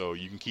flair. So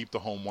you can keep the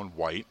home one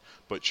white,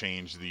 but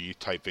change the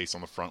typeface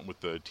on the front with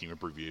the team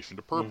abbreviation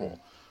to purple.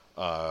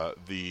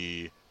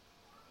 The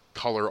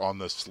color on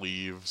the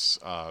sleeves,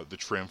 the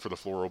trim for the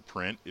floral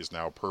print is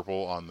now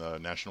purple on the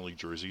National League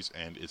jerseys,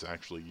 and is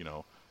actually,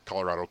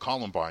 Colorado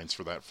Columbines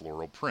for that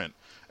floral print.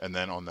 And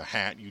then on the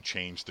hat, you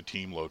change the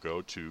team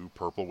logo to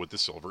purple with the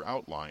silver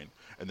outline.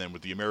 And then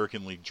with the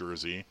American League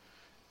jersey,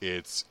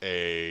 it's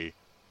a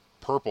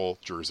purple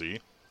jersey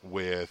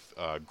with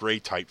gray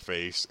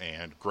typeface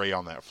and gray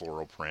on that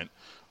floral print,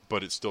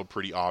 but it's still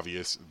pretty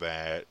obvious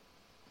that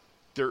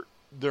they're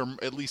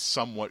at least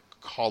somewhat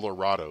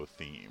Colorado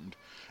themed.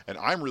 And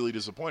I'm really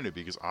disappointed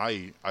because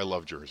I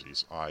love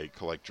jerseys. I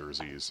collect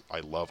jerseys.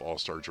 I love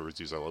All-Star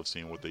jerseys. I love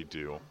seeing what they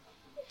do.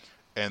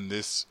 And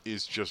this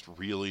is just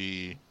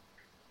really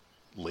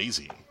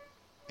lazy.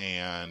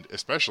 And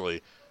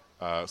especially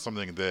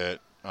something that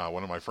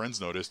one of my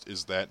friends noticed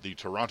is that the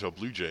Toronto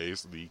Blue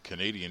Jays, the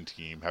Canadian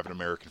team, have an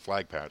American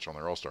flag patch on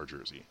their All-Star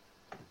jersey.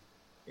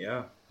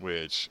 Yeah.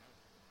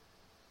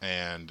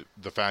 And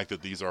the fact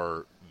that these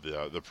are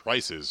the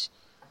prices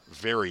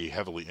very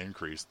heavily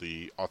increased.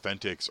 The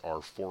Authentics are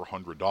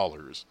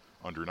 $400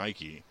 under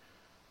Nike.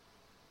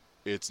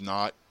 It's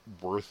not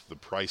worth the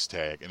price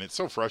tag, and it's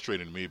so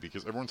frustrating to me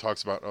because everyone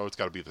talks about, it's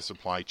got to be the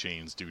supply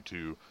chains due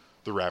to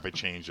the rapid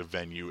change of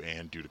venue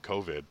and due to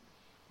COVID.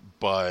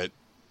 But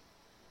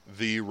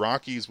the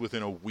Rockies,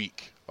 within a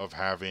week of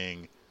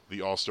having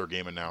the All-Star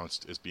game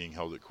announced as being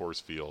held at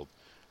Coors Field,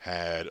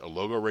 had a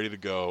logo ready to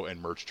go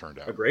and merch turned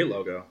out. A great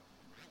logo.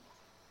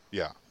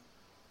 Yeah.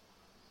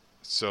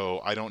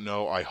 So I don't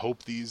know. I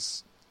hope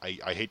these,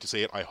 I hate to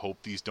say it, I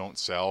hope these don't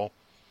sell.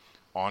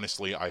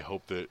 Honestly, I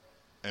hope that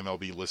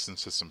MLB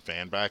listens to some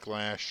fan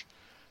backlash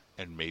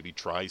and maybe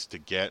tries to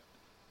get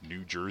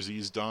new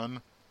jerseys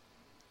done.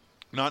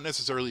 Not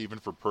necessarily even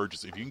for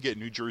purchase. If you can get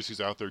new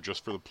jerseys out there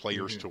just for the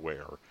players to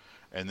wear,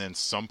 and then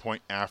some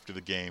point after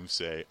the game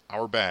say,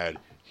 our bad,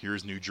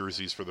 here's new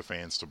jerseys for the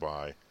fans to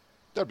buy,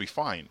 that'd be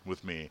fine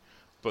with me.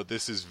 But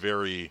this is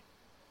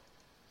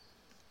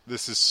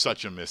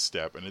such a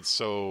misstep, and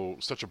it's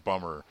such a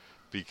bummer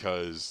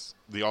because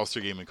the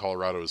All-Star game in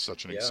Colorado is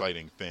such an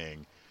exciting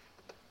thing,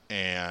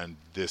 and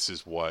this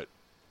is what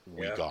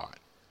we got.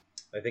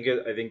 I think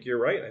you're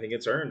right. I think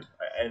it's earned,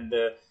 and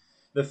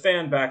the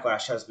fan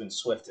backlash has been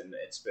swift and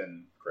it's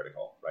been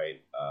critical.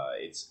 Right?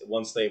 It's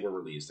once they were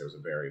released, there was a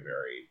very,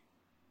 very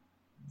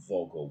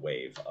vocal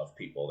wave of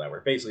people that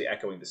were basically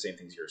echoing the same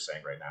things you're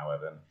saying right now,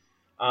 Evan.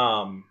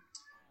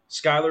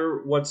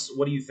 Skylar,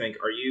 what do you think?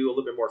 Are you a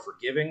little bit more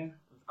forgiving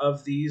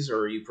of these, or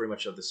are you pretty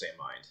much of the same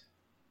mind?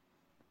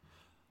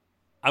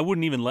 I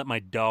wouldn't even let my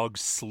dog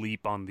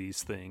sleep on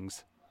these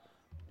things.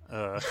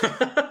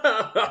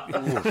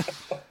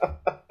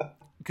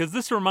 Because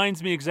this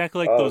reminds me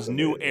exactly like those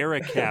new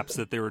era caps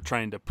that they were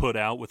trying to put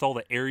out with all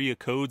the area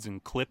codes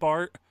and clip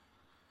art.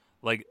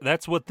 Like,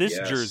 that's what this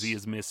jersey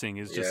is missing,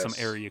 is just some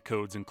area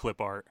codes and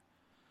clip art.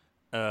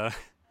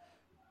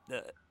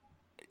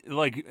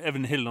 Like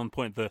Evan hit it on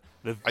point.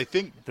 I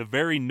think the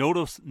very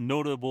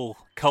notable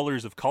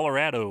colors of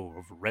Colorado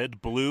of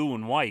red, blue,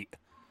 and white.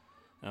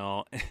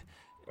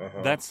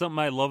 That's something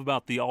I love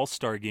about the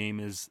All-Star game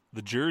is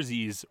the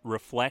jerseys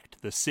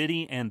reflect the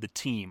city and the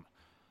team.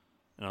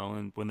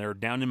 And when they're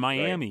down in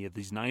Miami,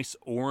 these nice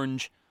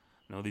orange,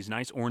 these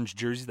nice orange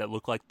jerseys that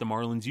look like the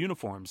Marlins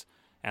uniforms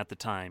at the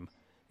time.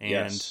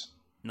 And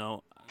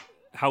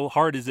how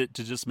hard is it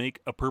to just make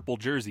a purple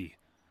jersey?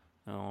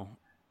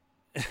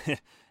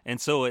 And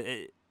so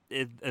a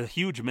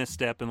huge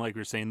misstep, and like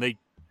we were saying, they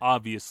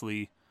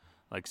obviously,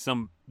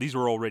 these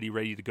were already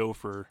ready to go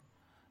for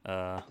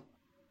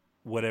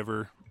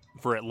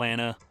for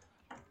Atlanta,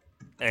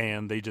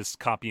 and they just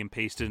copy and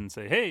pasted and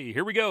say, hey,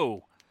 here we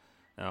go.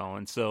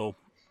 And so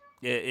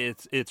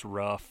it's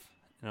rough,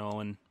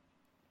 and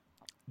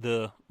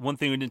the one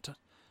thing we didn't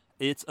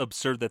it's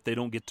absurd that they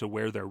don't get to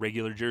wear their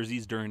regular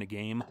jerseys during a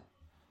game,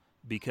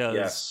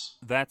 because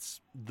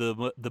that's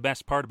the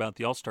best part about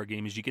the All-Star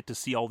game is you get to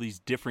see all these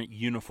different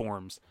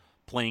uniforms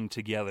playing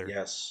together.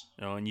 Yes.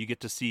 And you get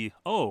to see,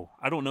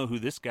 I don't know who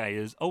this guy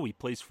is. Oh, he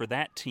plays for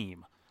that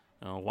team.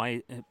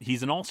 Why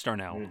he's an All-Star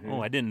now.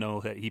 I didn't know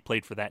that he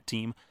played for that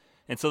team.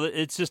 And so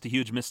it's just a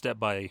huge misstep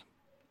by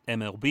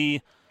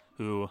MLB,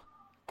 who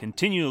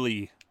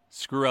continually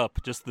screw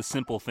up just the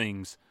simple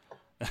things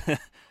and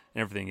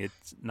everything.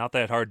 It's not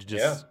that hard to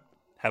just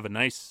have a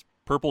nice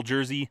purple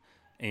jersey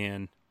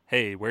and,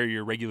 hey, wear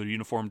your regular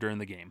uniform during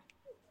the game.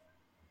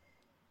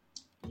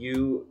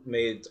 You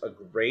made a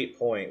great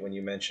point when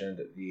you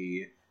mentioned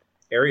the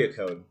area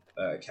code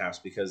caps,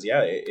 because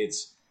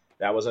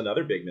that was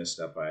another big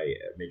misstep by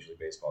Major League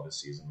Baseball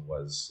this season,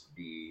 was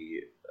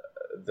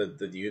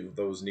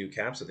those new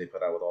caps that they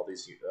put out with all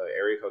these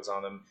area codes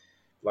on them.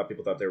 A lot of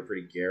people thought they were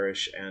pretty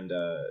garish. And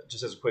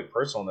just as a quick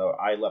personal note,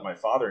 I let my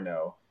father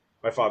know.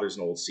 My father's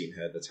an old scene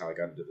head. That's how I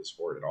got into the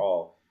sport at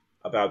all.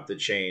 About the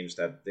change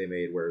that they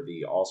made, where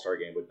the All-Star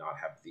game would not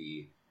have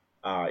the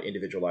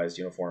individualized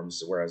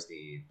uniforms, whereas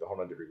the home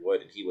run derby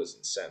would, and he was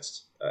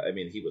incensed.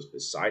 He was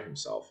beside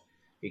himself.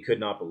 He could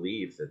not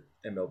believe that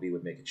MLB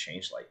would make a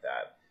change like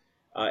that.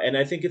 And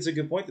I think it's a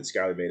good point that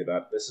Skyler made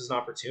about this is an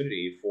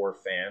opportunity for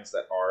fans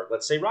that are,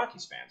 let's say,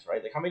 Rockies fans,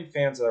 right? Like, how many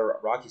fans that are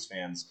Rockies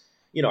fans?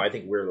 I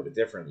think we're a little bit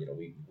different.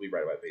 We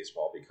write about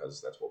baseball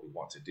because that's what we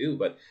want to do.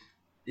 But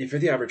if you're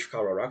the average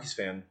Colorado Rockies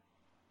fan,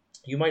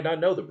 you might not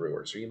know the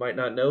Brewers, or you might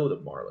not know the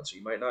Marlins, or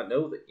you might not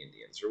know the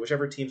Indians, or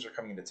whichever teams are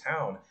coming into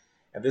town.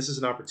 And this is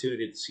an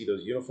opportunity to see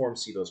those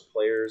uniforms, see those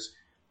players,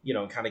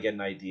 and kind of get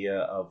an idea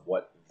of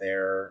what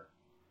their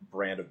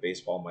brand of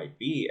baseball might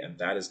be. And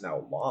that is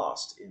now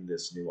lost in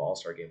this new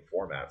All-Star game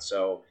format.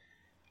 So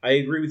I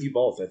agree with you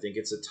both. I think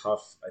it's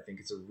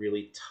a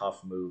really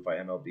tough move by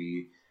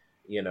MLB.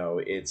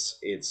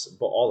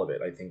 But all of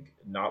it. I think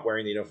not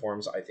wearing the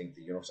uniforms, I think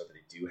the uniforms that they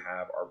do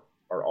have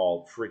are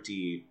all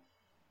pretty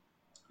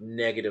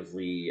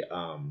negatively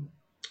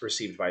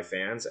received by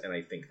fans, and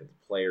I think that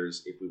the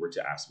players, if we were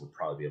to ask them, would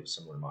probably be of a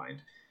similar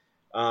mind.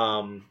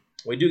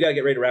 We do got to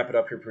get ready to wrap it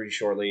up here pretty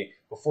shortly.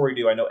 Before we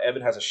do, I know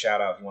Evan has a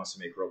shout-out he wants to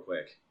make real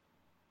quick.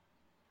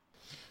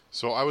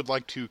 So I would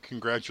like to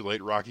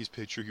congratulate Rockies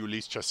pitcher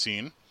Ulysse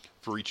Chassin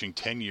for reaching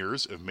 10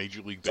 years of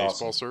Major League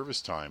Baseball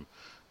service time.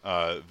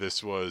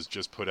 This was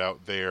just put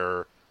out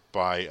there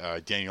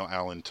by Daniel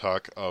Allen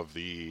Tuck of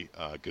the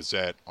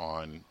Gazette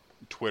on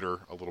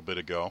Twitter a little bit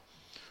ago.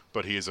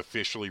 But he has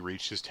officially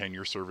reached his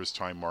 10-year service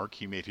time mark.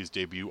 He made his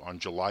debut on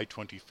July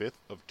 25th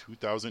of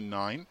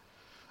 2009.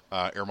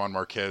 Herman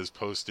Marquez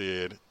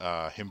posted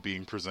him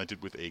being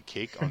presented with a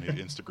cake on his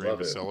Instagram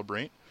to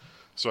celebrate.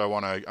 So I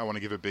want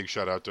to give a big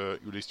shout out to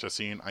Ulysse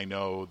Chassin. I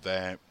know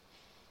that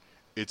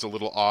it's a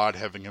little odd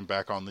having him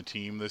back on the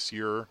team this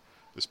year,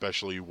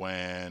 especially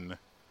when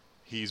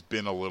he's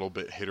been a little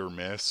bit hit or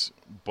miss.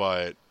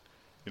 But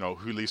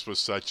Ulysse was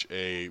such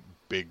a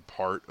big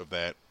part of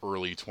that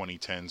early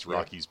 2010s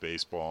Rockies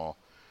baseball,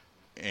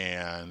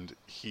 and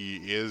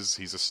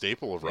he's a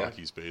staple of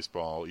Rockies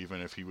baseball,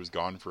 even if he was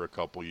gone for a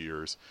couple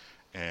years.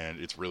 And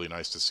it's really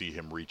nice to see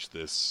him reach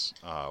this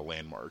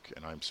landmark,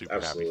 and I'm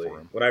super happy for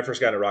him. When I first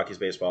got into Rockies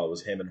baseball, it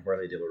was him and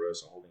Jorge De La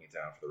Rosa holding it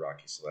down for the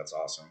Rockies, so that's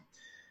awesome.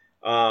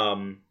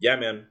 Yeah,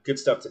 man, good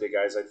stuff today,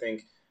 guys. I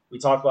think we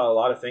talked about a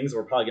lot of things, and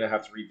we're probably going to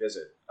have to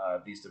revisit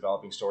these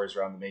developing stories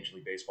around the Major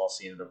League Baseball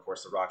scene, and of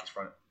course the Rockies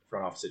front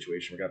office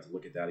situation. We're going to have to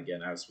look at that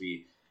again as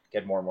we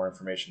get more and more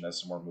information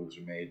as some more moves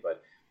are made.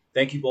 But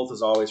thank you both,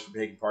 as always, for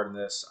taking part in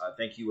this.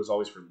 Thank you, as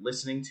always, for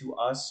listening to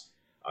us.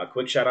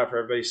 Quick shout out for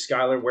everybody.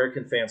 Skyler, where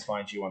can fans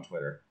find you on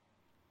Twitter?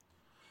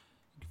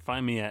 You can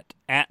find me at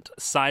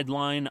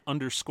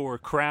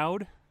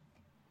 @sideline_crowd.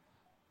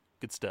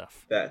 Good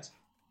stuff. Bet.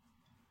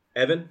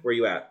 Evan, where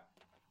you at?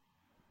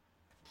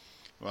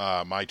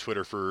 My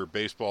Twitter for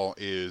baseball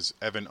is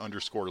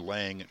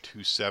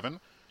Evan_Lang27.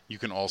 You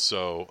can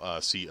also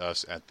see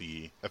us at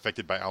the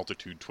Affected by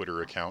Altitude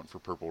Twitter account for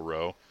Purple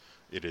Row.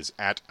 It is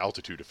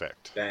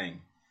 @AltitudeEffect.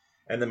 Bang.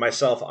 And then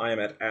myself, I am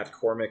at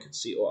Cormac,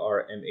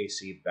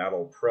 CORMAC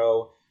Battle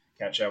Pro.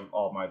 Catch up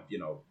all my,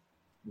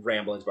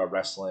 ramblings about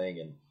wrestling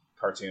and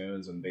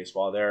cartoons and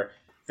baseball there.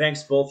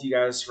 Thanks both you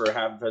guys for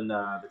having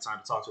the time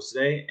to talk to us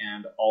today.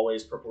 And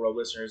always, Purple Row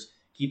listeners,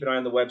 keep an eye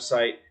on the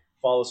website.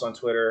 Follow us on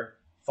Twitter.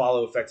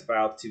 Follow Affected by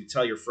Altitude.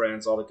 Tell your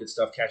friends, all the good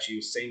stuff. Catch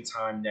you same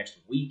time next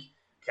week.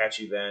 Catch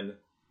you then.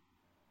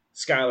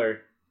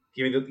 Skyler,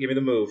 give me the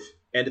move.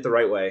 End it the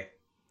right way.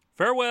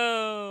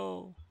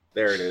 Farewell.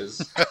 There it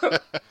is.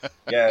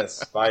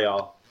 Yes. Bye,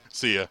 y'all.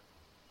 See ya.